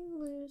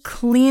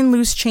clean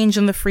loose change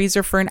in the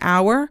freezer for an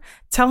hour.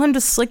 Tell him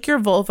to slick your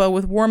vulva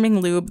with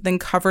warming lube, then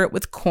cover it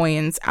with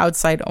coins,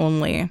 outside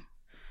only.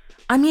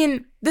 I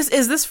mean,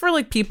 is this for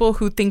like people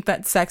who think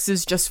that sex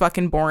is just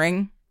fucking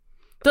boring?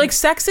 They're like,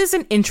 sex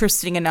isn't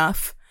interesting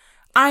enough.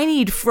 I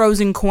need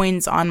frozen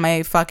coins on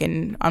my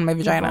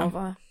vagina.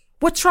 Vulva.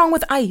 What's wrong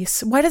with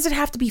ice? Why does it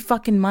have to be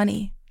fucking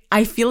money?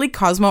 I feel like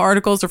Cosmo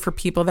articles are for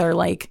people that are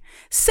like,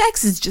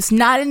 sex is just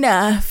not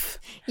enough.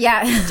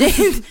 Yeah.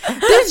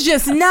 There's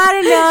just not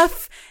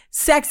enough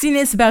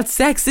sexiness about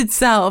sex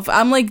itself.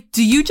 I'm like,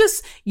 you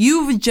just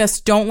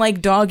don't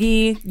like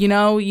doggy, you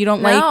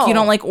don't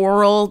like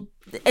oral.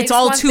 It's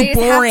all too boring.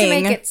 They have to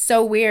make it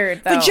so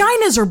weird, though.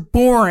 Vaginas are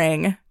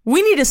boring.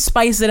 We need to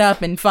spice it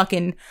up and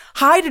fucking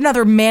hide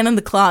another man in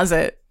the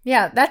closet.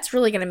 Yeah, that's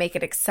really going to make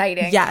it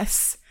exciting.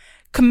 Yes.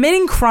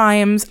 Committing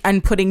crimes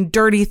and putting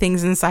dirty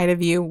things inside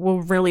of you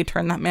will really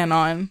turn that man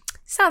on.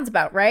 Sounds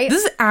about right.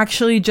 This is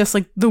actually just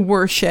like the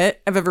worst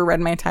shit I've ever read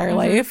in my entire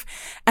life.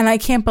 And I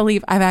can't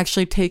believe I've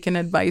actually taken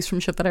advice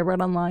from shit that I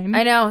read online.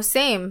 I know,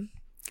 same.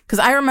 Because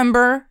I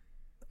remember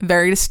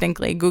very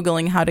distinctly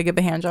Googling how to give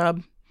a hand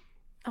job.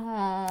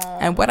 Aww.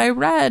 And what I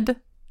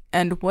read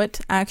and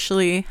what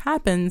actually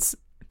happens,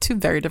 two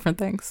very different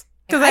things.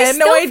 Because I had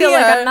no idea.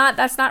 Feel like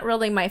that's not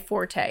really my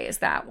forte, is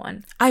that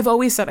one. I've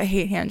always said I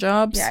hate hand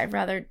jobs. Yeah, I'd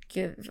rather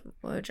give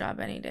a blowjob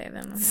any day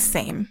than a hand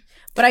Same. Job.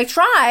 But I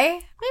try.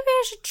 Maybe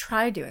I should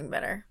try doing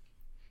better.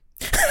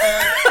 Maybe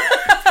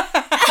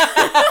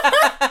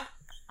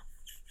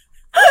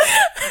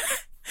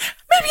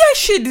I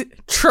should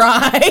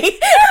try. Maybe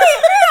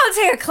I'll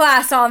take a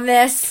class on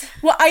this.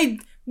 Well, I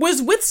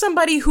was with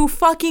somebody who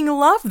fucking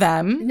loved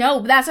them.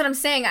 No, that's what I'm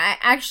saying.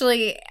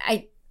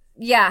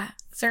 Yeah.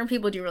 Certain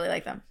people do really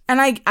like them. And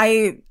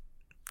I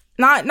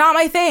not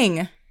my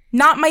thing.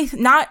 Not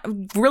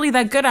really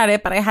that good at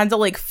it, but I had to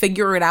like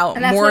figure it out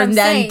more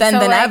than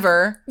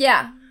ever.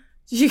 Yeah.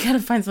 You gotta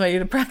find somebody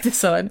to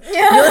practice on.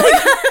 Yeah. You're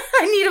like,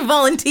 I need a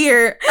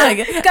volunteer. I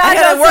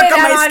gotta work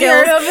on my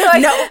skills.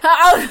 No.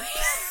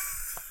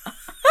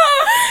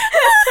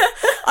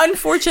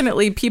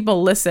 Unfortunately,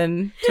 people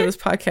listen to this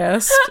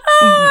podcast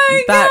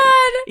that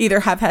either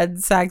have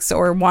had sex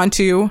or want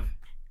to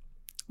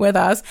with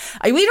us.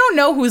 We don't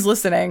know who's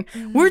listening.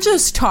 We're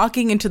just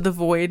talking into the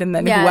void, and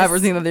then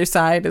whoever's on the other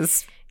side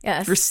is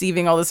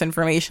receiving all this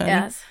information.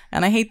 Yes.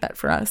 And I hate that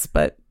for us,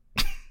 but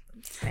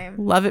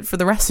love it for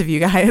the rest of you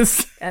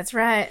guys. That's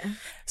right.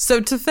 So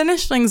to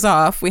finish things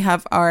off, we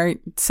have our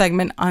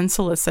segment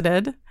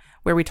Unsolicited,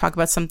 where we talk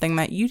about something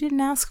that you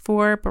didn't ask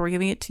for, but we're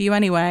giving it to you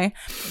anyway.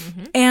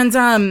 And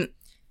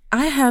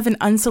I have an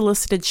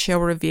unsolicited show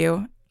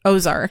review,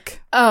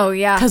 Ozark. Oh,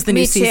 yeah. Because the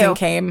new season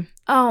came.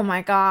 Oh,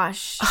 my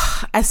gosh.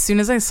 As soon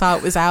as I saw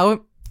it was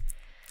out,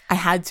 I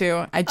had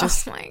to.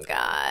 Oh, my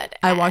God.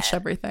 I watched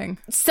everything.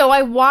 So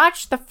I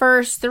watched the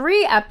first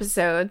 3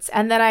 episodes,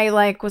 and then I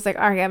was like,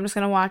 all right, I'm just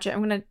going to watch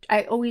it.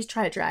 I always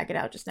try to drag it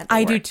out, just never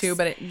I works. do too,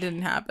 but it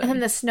didn't happen. And then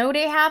the snow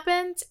day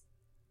happened,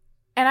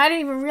 and I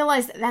didn't even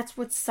realize that's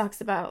what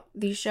sucks about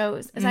these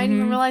shows. Is I didn't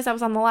even realize I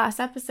was on the last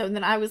episode. And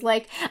then I was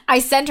like, I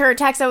sent her a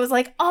text. I was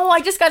like, oh, I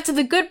just got to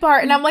the good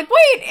part. And I'm like,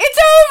 wait, it's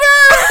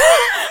over.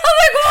 I'm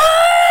like, what?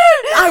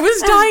 I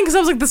was dying because I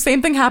was like, the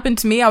same thing happened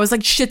to me. I was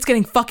like, shit's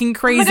getting fucking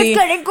crazy. It's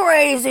getting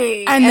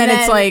crazy. And then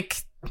it's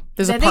like,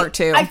 there's a part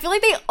 2. I feel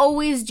like they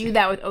always do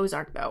that with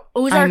Ozark, though.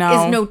 Ozark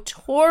is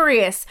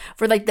notorious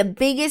for like the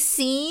biggest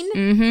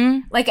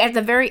scene. Like at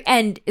the very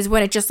end is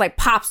when it just like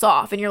pops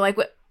off. And you're like,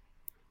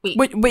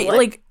 Wait,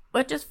 like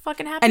what just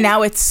fucking happened? And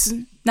now it's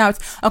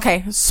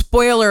okay.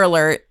 Spoiler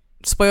alert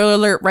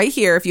right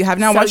here. If you have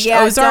not watched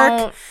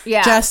Ozark,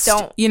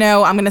 don't.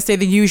 I'm gonna say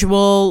the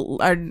usual.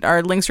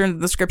 Our links are in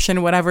the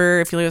description.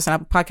 Whatever. If you leave us an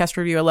Apple Podcast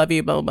review, I love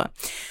you. Blah blah blah.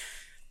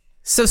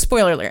 So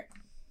spoiler alert.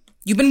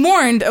 You've been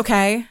warned.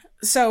 Okay.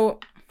 So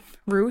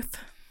Ruth,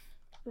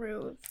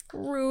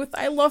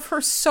 I love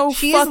her so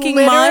fucking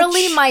much. She's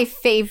literally my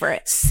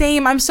favorite.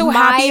 Same. I'm so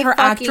happy her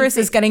actress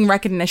is getting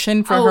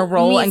recognition for her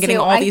role and getting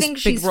all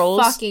these big roles.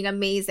 I think she's fucking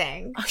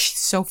amazing. Oh, she's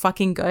so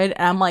fucking good.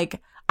 And I'm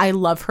like, I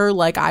love her.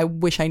 Like, I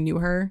wish I knew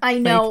her. I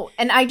know.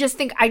 And I just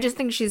think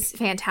she's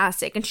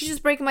fantastic. And she's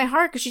just breaking my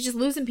heart because she's just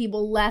losing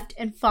people left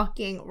and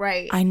fucking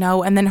right. I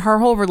know. And then her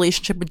whole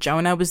relationship with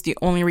Jonah was the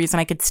only reason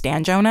I could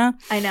stand Jonah.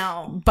 I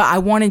know. But I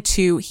wanted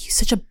to. He's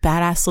such a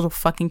badass little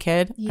fucking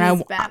kid. He's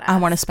badass. I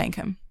want to spank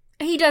him.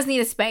 He does need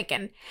a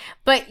spanking.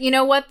 But you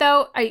know what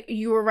though?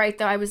 You were right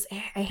though. I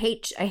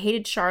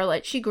hated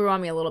Charlotte. She grew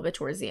on me a little bit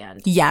towards the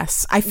end.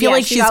 Yes. I feel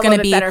like she's going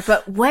to be better,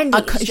 but Wendy,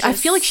 I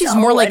feel like she's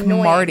more like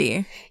annoying.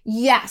 Marty.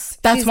 Yes.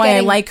 That's why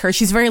I like her.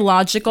 She's very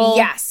logical.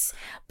 Yes.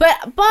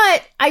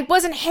 But I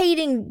wasn't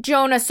hating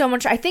Jonah so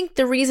much. I think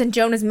the reason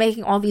Jonah's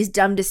making all these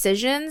dumb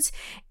decisions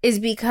is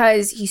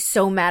because he's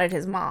so mad at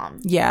his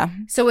mom. Yeah.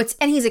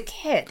 And he's a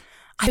kid.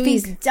 So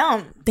he's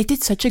dumb. They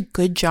did such a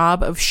good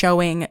job of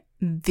showing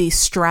the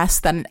stress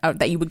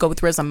that you would go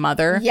through as a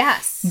mother.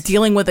 Yes.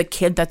 Dealing with a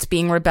kid that's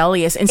being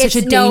rebellious in such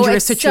a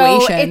dangerous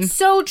situation. It's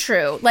so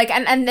true. Like,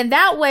 and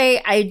that way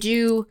I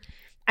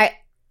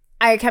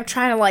kept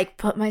trying to like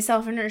put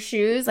myself in her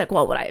shoes. Like,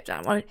 what would I have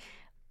done?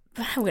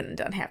 I wouldn't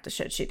have done half the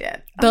shit she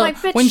did. I'm like,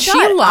 bitch, when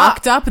she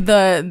locked up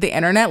the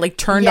internet, like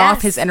turned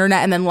off his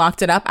internet and then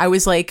locked it up, I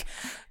was like,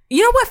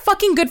 you know what?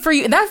 Fucking good for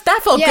you. That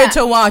felt good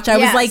to watch. I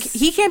was like,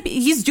 he can't be.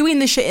 He's doing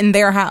this shit in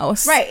their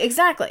house, right?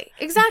 Exactly.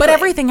 But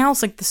everything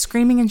else, like the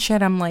screaming and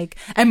shit, I'm like,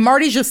 and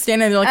Marty's just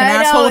standing there like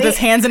an asshole with his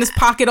hands in his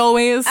pocket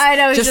always. I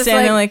know, just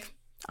standing there like,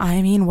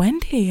 I mean,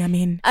 Wendy. I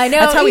mean, I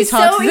know that's how he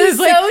talks. He's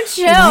so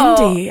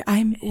chill.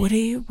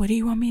 Wendy, what do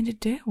you want me to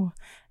do?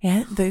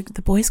 Yeah,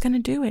 the boy's gonna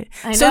do it.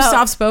 I know. So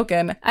soft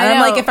spoken. And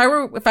I'm like, if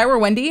I were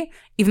Wendy,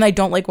 even though I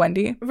don't like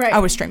Wendy, I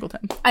would have strangled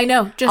him. I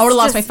know. I would have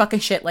lost my fucking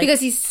shit. Like,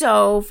 because he's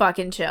so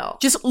fucking chill.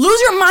 Just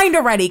lose your mind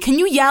already. Can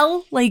you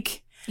yell?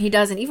 Like, he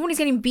doesn't. Even when he's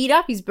getting beat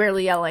up, he's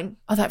barely yelling.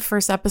 Oh, that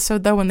first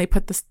episode though, when they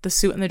put the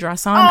suit and the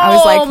dress on, I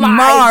was like,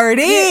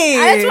 Marty.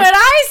 That's what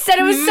I said.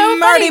 It was so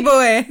Marty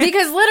funny. boy.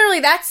 Because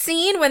literally that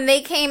scene when they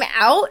came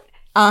out.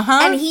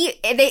 And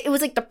it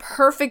was like the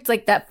perfect,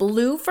 like that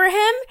blue for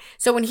him.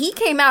 So when he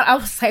came out, I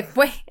was like,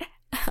 wait,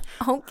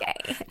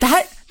 okay.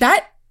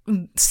 That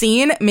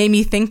scene made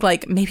me think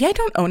like, maybe I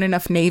don't own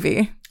enough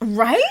navy.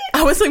 Right?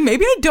 I was like,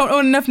 maybe I don't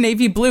own enough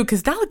navy blue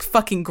because that looked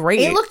fucking great.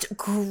 It looked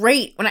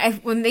great.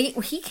 When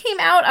he came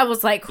out, I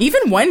was like,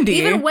 even Wendy,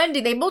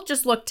 they both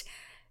just looked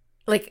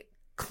like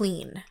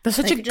clean. That's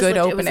such a good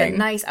opening. It was like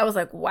nice. I was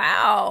like,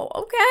 wow,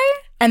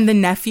 okay. And the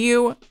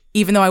nephew,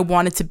 even though I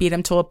wanted to beat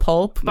him to a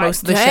pulp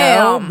most of the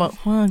show, but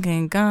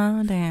fucking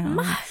goddamn.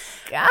 My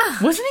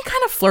God. Wasn't he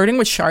kind of flirting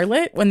with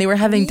Charlotte when they were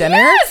having dinner?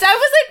 Yes, I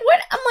was like,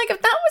 what? I'm like,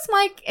 if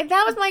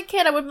that was my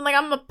kid, I would be like,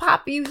 I'm gonna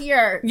pop you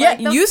here. Yeah,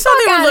 like, you saw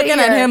they were looking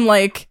at him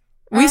like,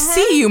 we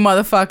see you,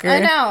 motherfucker. I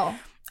know.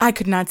 I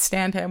could not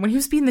stand him. When he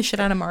was beating the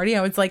shit out of Marty,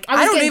 I was like,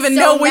 I don't even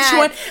know which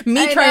one.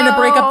 Me trying to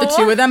break up the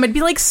two of them, I'd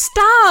be like,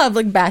 stop,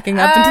 like backing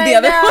up into the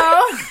other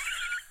one.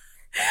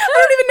 I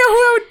don't even know who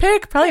I would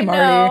pick. Probably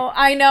Marty.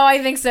 I know.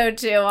 I think so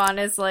too,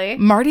 honestly.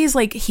 Marty's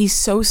like, he's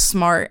so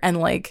smart and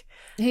like.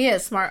 He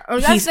is smart.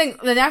 Or that's the thing,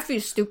 the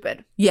nephew's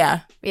stupid.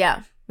 Yeah.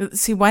 Yeah.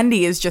 See,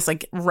 Wendy is just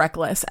like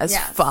reckless as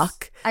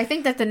fuck. I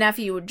think that the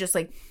nephew would just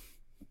like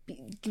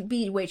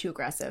be way too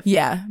aggressive.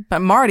 Yeah. But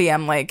Marty,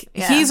 I'm like,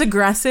 he's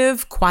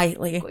aggressive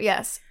quietly.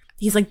 Yes.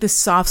 He's like this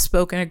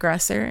soft-spoken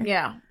aggressor.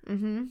 Yeah.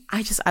 Mm-hmm.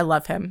 I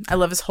love him. I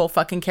love his whole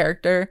fucking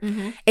character.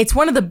 Mm-hmm. It's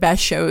one of the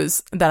best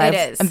shows that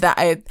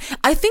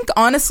I think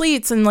honestly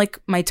it's in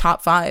like my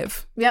top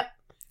 5. Yep.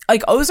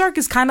 Like Ozark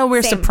is kind of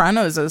where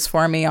Sopranos is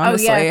for me,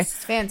 honestly. Oh, yes.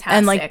 Fantastic.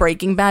 And like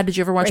Breaking Bad. Did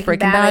you ever watch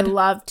Breaking Bad?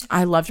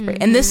 I loved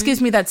Breaking And this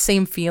gives me that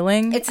same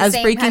feeling as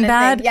Breaking kind of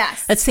Bad. Thing.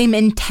 Yes. That same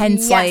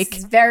intense, like.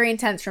 It's very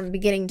intense from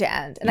beginning to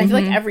end. And I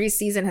feel like every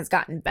season has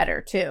gotten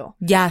better too.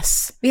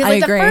 Yes. Because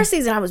like agree. The first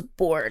season I was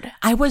bored.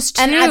 I was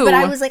too. But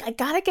I was like, I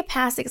gotta get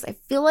past it because I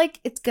feel like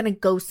it's gonna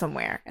go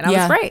somewhere. And I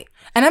was right.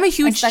 And I'm a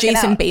huge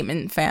Jason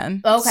Bateman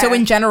fan. Okay. So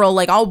in general,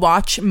 like I'll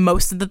watch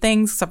most of the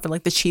things except for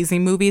like the cheesy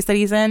movies that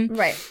he's in.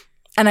 Right.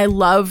 And I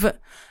love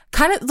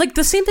kind of like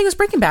the same thing as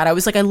Breaking Bad. I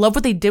was like, I love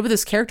what they did with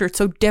his character. It's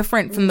so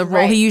different from the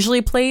role he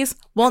usually plays.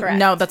 Well,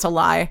 no, that's a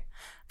lie.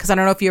 Because I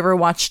don't know if you ever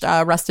watched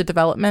Arrested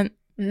Development.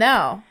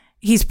 No.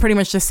 He's pretty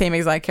much the same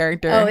exact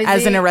character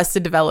as in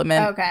Arrested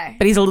Development. Okay.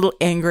 But he's a little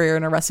angrier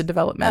in Arrested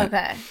Development.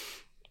 Okay.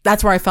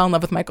 That's where I fell in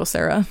love with Michael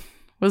Cera.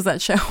 Was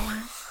that show?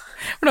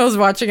 When I was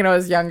watching it, I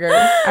was younger.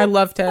 I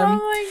loved him. Oh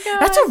my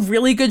God. That's a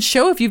really good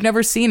show if you've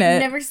never seen it.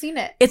 Never seen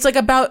it. It's like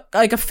about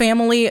like a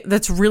family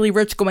that's really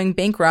rich going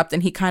bankrupt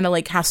and he kind of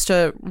like has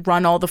to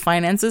run all the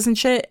finances and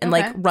shit and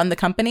like run the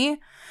company.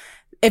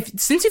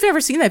 since you've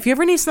ever seen that, if you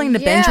ever need something to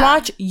binge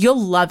watch, you'll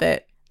love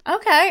it.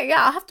 Okay,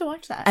 yeah, I'll have to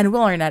watch that. And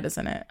Will Arnett is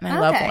in it, and I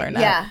love Will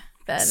Arnett. Yeah.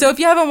 So if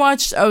you haven't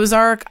watched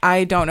Ozark,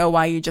 I don't know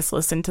why you just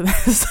listened to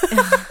this.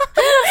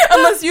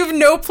 Unless you have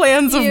no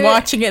plans of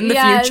watching it in the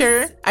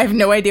future. I have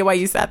no idea why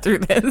you sat through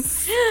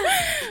this.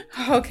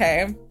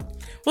 Okay.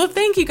 Well,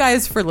 thank you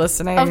guys for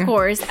listening. Of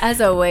course,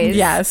 as always.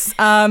 Yes.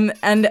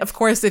 And of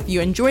course, if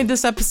you enjoyed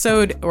this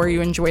episode or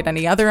you enjoyed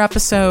any other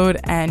episode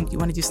and you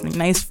want to do something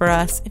nice for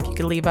us, if you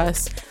could leave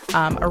us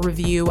a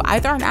review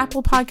either on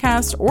Apple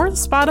Podcasts or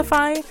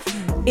Spotify,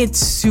 it's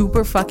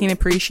super fucking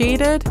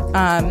appreciated.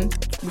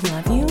 We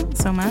love you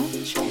so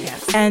much.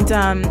 Yes. And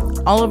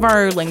all of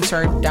our links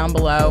are down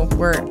below.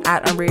 We're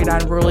at Unrated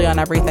Unruly on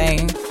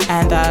everything.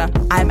 And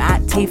I'm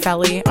at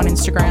Tayfelli on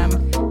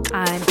Instagram.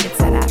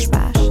 It's at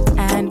Ashbash.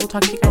 And we'll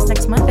talk to you guys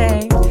next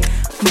Monday.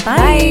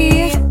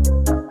 Bye.